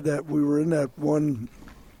we had that, we were in that one,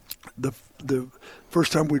 the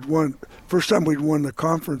first time we'd won the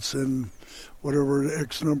conference in whatever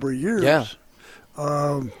X number of years. Yeah.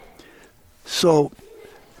 So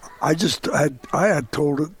I had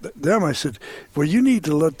told them, I said, well, you need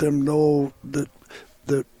to let them know that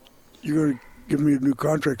you're going to give me a new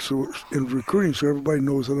contract in recruiting so everybody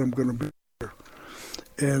knows that I'm going to be here.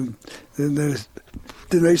 And then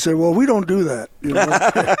they said, well, we don't do that. And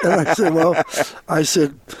I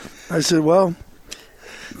said, well,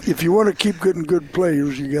 if you want to keep getting good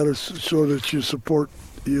players, you got to show that you support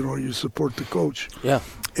the coach. Yeah.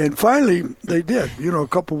 And finally, they did. A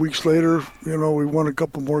couple weeks later, we won a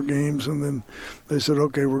couple more games, and then they said,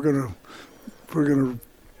 "Okay, we're gonna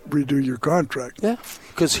redo your contract." Yeah,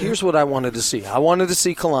 because here's what I wanted to see. I wanted to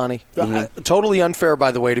see Kalani. Totally unfair,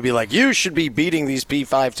 by the way, to be like, you should be beating these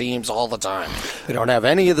P5 teams all the time. They don't have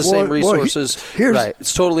any of the same resources. Right,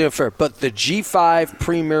 it's totally unfair. But the G5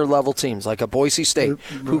 premier level teams, like a Boise State,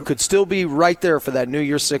 who could still be right there for that New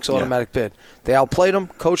Year's 6 automatic bid, they outplayed them,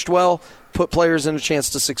 coached well, put players in a chance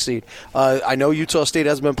to succeed. I know Utah State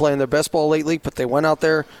hasn't been playing their best ball lately, but they went out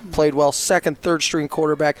there, played well, second, third-string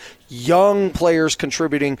quarterback, young players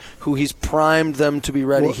contributing who he's primed them to be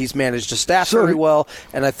ready. Well, he's managed to staff very well,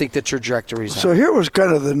 and I think the trajectory's So here was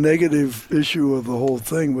kind of the negative issue of the whole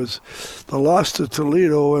thing was the loss to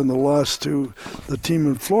Toledo and the loss to the team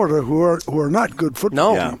in Florida who are not good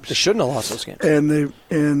football teams. They shouldn't have lost those games.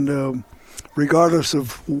 And regardless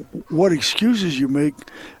of what excuses you make,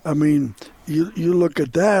 I mean, you look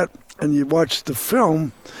at that and you watch the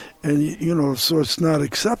film, and so it's not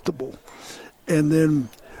acceptable. And then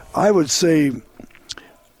I would say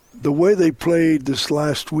the way they played this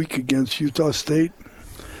last week against Utah State,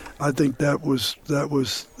 I think that was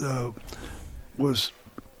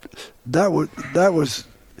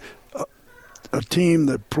a team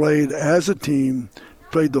that played as a team,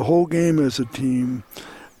 played the whole game as a team.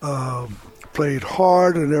 played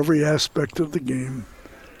hard in every aspect of the game,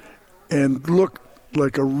 and looked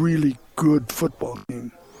like a really good football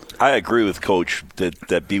team. I agree with Coach that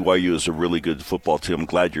BYU is a really good football team. I'm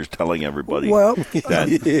glad you're telling everybody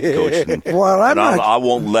that, Coach. Well, I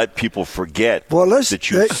won't let people forget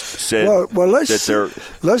that you said that they're.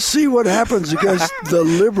 Let's see what happens against the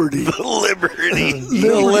Liberty. The Liberty.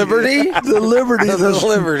 The Liberty? The Liberty. The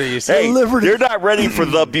Liberties. Hey, the Liberty. They're not ready for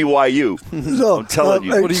the BYU. No, I'm telling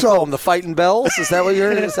you. What do you call them? The Fighting Bells? Is that what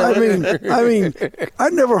you're? I mean,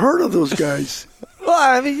 I never heard of those guys. Well,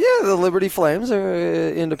 I mean, yeah, the Liberty Flames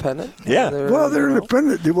are independent. Yeah. They're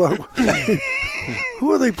independent. Well,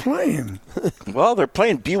 who are they playing? Well, they're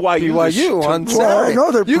playing BYU. BYU on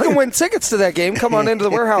Saturday. You can win tickets to that game. Come on into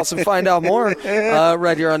the warehouse and find out more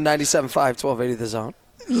right here on 97.5, 1280 The Zone.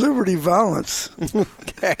 Liberty Valance.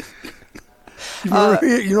 Okay. You know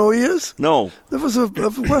who he is? No. There was a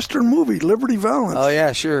Western movie, Liberty Valance. Oh,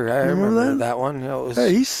 yeah, sure. I remember that one. It was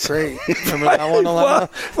great. Remember that one,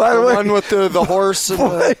 Alana? By the way, one with the horse and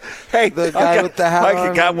the guy with the hat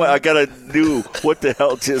on. I got a new what the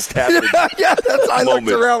hell just happened. Yeah, I looked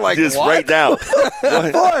around like, just what? right now.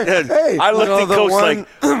 Hey, I looked at Coach like,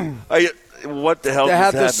 what the hell they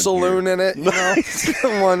just had the saloon here? in it, you know?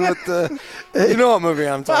 The one with the... You know what movie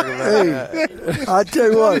I'm talking about. Hey, I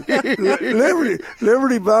tell you what,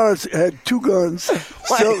 Liberty Valance had two guns,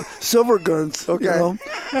 silver guns, you know,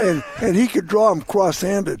 and he could draw them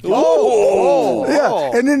cross-handed.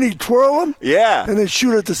 Yeah, and then he'd twirl them, and then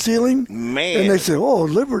shoot at the ceiling. Man. And they say,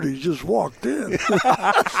 Liberty just walked in.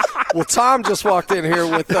 Well, Tom just walked in here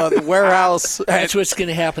with the warehouse. That's what's going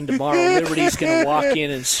to happen tomorrow. Liberty's going to walk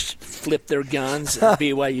in and flip their guns, and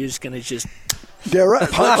BYU's going to just...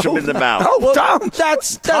 punch him in the mouth. Well,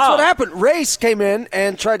 that's what happened. Race came in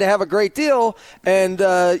and tried to have a great deal and,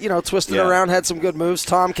 twisted around, had some good moves.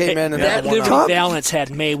 Tom came in and that Liberty Valance had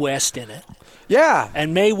May West in it. Yeah.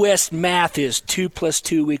 And May West math is 2 +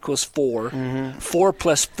 2 = 4. 4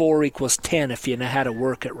 + 4 = 10 if you know how to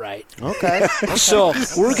work it right. Okay. So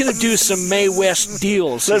we're going to do some May West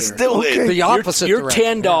deals Let's do it. The opposite Your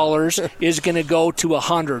direction. $10 is going to go to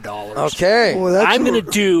 $100. Okay. Well, I'm going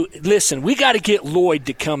to listen, we got to get Lloyd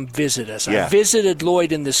to come visit us. Yeah. I visited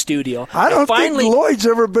Lloyd in the studio. I don't think Lloyd's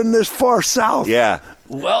ever been this far south. Yeah.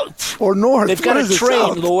 Well, or north. They've got a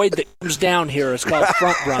train, Lloyd, that comes down here. It's called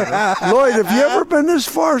Front Runner. Lloyd, have you ever been this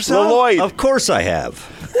far south? Lloyd. Of course I have.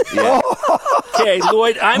 Yeah. Okay,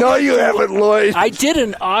 Lloyd. You haven't, Lloyd. I did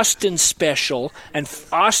an Austin special, and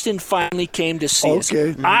Austin finally came to see us.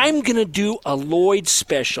 I'm going to do a Lloyd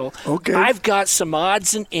special. Okay. I've got some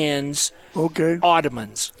odds and ends.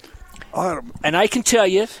 Ottomans. And I can tell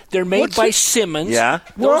you, they're made by Simmons. Yeah.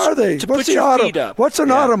 Where are they? To What's put your feet up. What's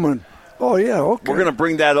an Ottoman? Oh, yeah, okay. We're going to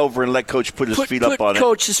bring that over and let Coach put his feet up on it. Put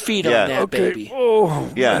Coach's feet on that, baby. Oh,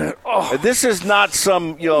 yeah. This is not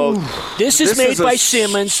some, This is made by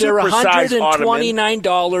Simmons. They're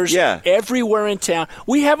 $129 everywhere in town.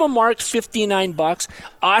 We have them marked $59.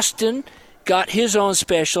 Austin got his own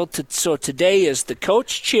special. So today is the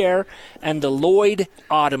Coach chair and the Lloyd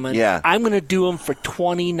Ottoman. Yeah. I'm going to do them for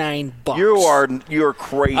 $29. You're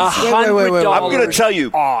crazy. $100. I'm going to tell you.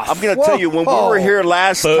 Off. I'm going to tell you when we were here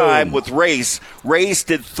last time with Race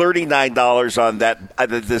did $39 on that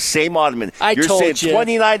the same Ottoman. You're saying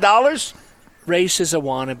 $29? Race is a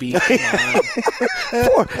wannabe. Hey,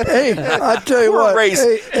 I tell you what. Race.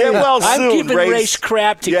 I'm giving Race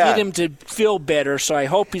crap to get him to feel better, so I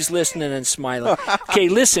hope he's listening and smiling. Okay,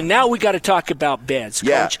 listen, now we got to talk about beds,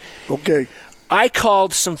 Coach. Okay. I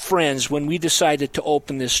called some friends when we decided to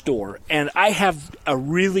open this store, and I have a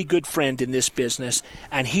really good friend in this business,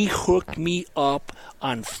 and he hooked me up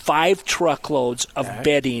on 5 truckloads of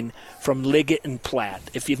bedding from Liggett & Platt.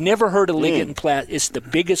 If you've never heard of Liggett & Platt, it's the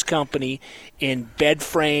biggest company in bed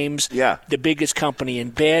frames, the biggest company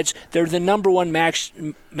in beds. They're the number one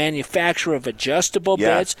manufacturer of adjustable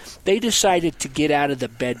beds. They decided to get out of the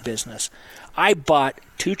bed business. I bought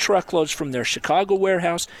 2 truckloads from their Chicago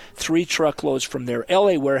warehouse, 3 truckloads from their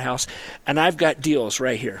LA warehouse, and I've got deals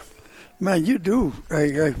right here. Man, you do.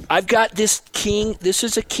 I've got this king. This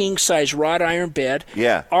is a king-size wrought iron bed.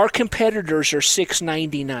 Yeah. Our competitors are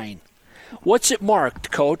 $699. What's it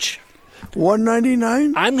marked, Coach?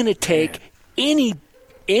 $199. I'm going to take any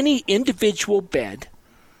individual bed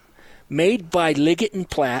made by Liggett &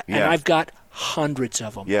 Platt, and I've got hundreds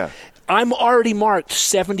of them. Yeah. I'm already marked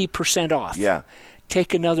 70% off. Yeah.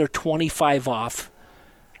 Take another 25 off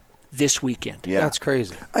this weekend. Yeah. That's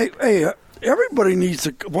crazy. Hey, everybody needs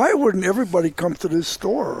to. Why wouldn't everybody come to this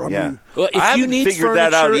store? I mean, well, if I you haven't need figured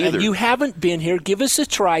that out furniture either. and you haven't been here, give us a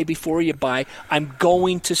try before you buy. I'm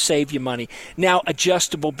going to save you money. Now,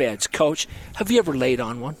 adjustable beds, Coach. Have you ever laid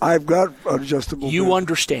on one? I've got adjustable. You bed.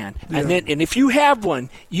 understand, and if you have one,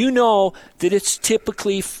 you know that it's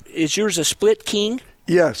typically is yours a split king?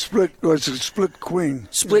 Yeah, split. Well, it's a split queen.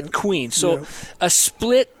 Split queen. So a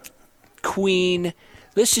split queen.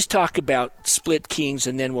 Let's just talk about split kings,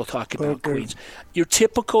 and then we'll talk about queens. Your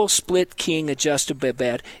typical split king adjustable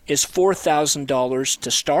bed is $4,000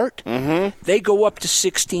 to start. Mm-hmm. They go up to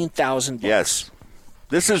 $16,000. Yes,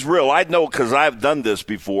 this is real. I know because I've done this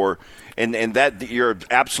before, and that you're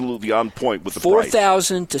absolutely on point with the price.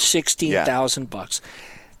 $4,000 to $16,000.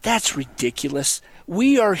 That's ridiculous.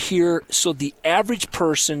 We are here so the average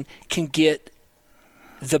person can get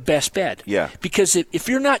the best bed. Yeah. Because if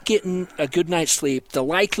you're not getting a good night's sleep, the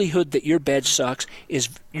likelihood that your bed sucks is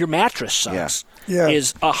your mattress sucks. Yeah.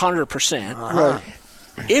 Is 100%. Right.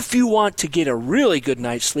 If you want to get a really good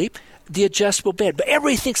night's sleep, the adjustable bed. But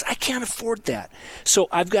everybody thinks, I can't afford that. So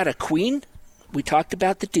I've got a queen. We talked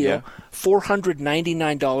about the deal.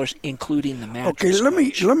 $499, including the mattress.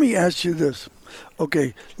 Okay, let me ask you this.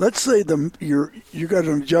 Okay, let's say you got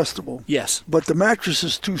an adjustable. Yes. But the mattress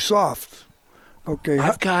is too soft. Okay.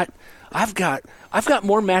 I've got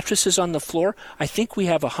more mattresses on the floor. I think we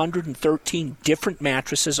have 113 different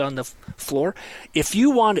mattresses on the floor. If you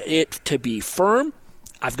want it to be firm,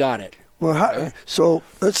 I've got it. Well, so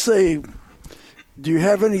let's say, do you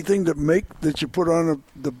have anything that you put on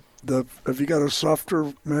if you got a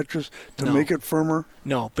softer mattress to make it firmer?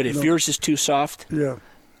 No, but if yours is too soft,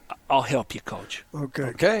 I'll help you, Coach.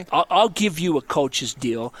 Okay. I'll give you a coach's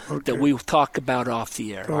deal that we'll talk about off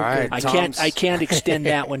the air. All right. I can't extend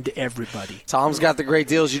that one to everybody. Tom's got the great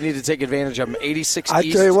deals. You need to take advantage of them. 86 I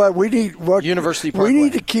East. tell you what, we need University Parkway. We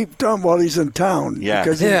need to keep Tom while he's in town. Yeah.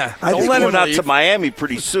 Because Don't let him out to Miami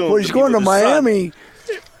pretty soon. Well, he's going to Miami.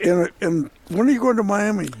 And when are you going to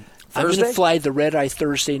Miami? I'm going to fly the red-eye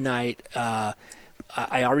Thursday night.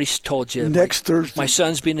 I already told you. Next Thursday. My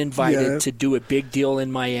son's been invited to do a big deal in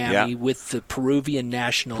Miami with the Peruvian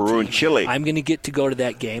national team. Peru and Chile. I'm going to get to go to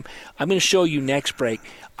that game. I'm going to show you next break.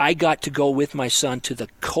 I got to go with my son to the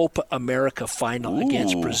Copa America final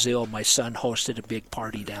against Brazil. My son hosted a big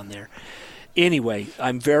party down there. Anyway,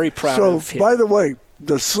 I'm very proud of him. So, by the way,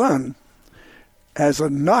 the son has a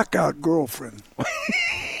knockout girlfriend.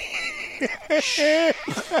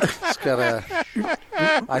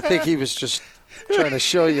 I think he was just trying to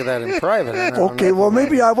show you that in private. Okay, well,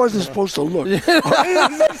 maybe I wasn't supposed to look.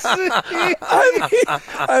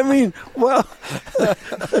 I mean, well.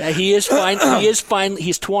 He is fine.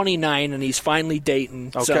 He's 29, and he's finally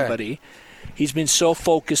dating somebody. He's been so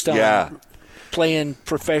focused on playing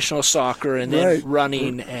professional soccer and then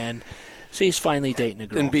running, and so he's finally dating a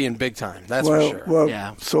girl. And being big time, that's for sure.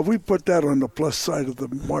 Well, so we put that on the plus side of the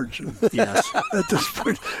margin. Yes. At this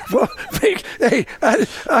point. Well, hey, I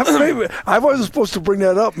wasn't supposed to bring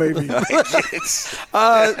that up, maybe.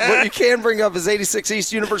 What you can bring up is 86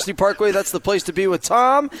 East University Parkway. That's the place to be with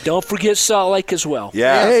Tom. Don't forget Salt Lake as well.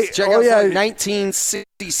 Yeah. Hey, check out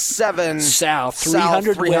 1967 South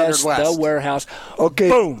 300 West, the warehouse. Okay.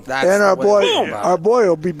 Boom. And our boy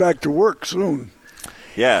will be back to work soon.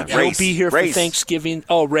 Yeah, He'll be here for Thanksgiving.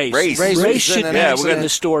 Oh, Race should be in the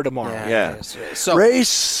store tomorrow. Yeah. So,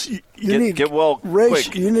 Race, you need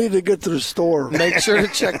to get to the store. Make sure to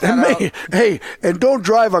check that out. Hey, and don't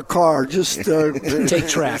drive a car. Just take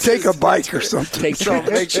tracks. Take a bike or something. Take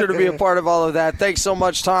tracks. Make sure to be a part of all of that. Thanks so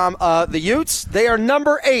much, Tom. The Utes, they are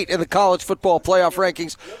number 8 in the college football playoff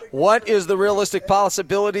rankings. What is the realistic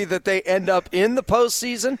possibility that they end up in the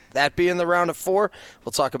postseason? That being the round of 4.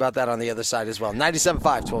 We'll talk about that on the other side as well. 97.5,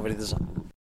 1280 The Zone.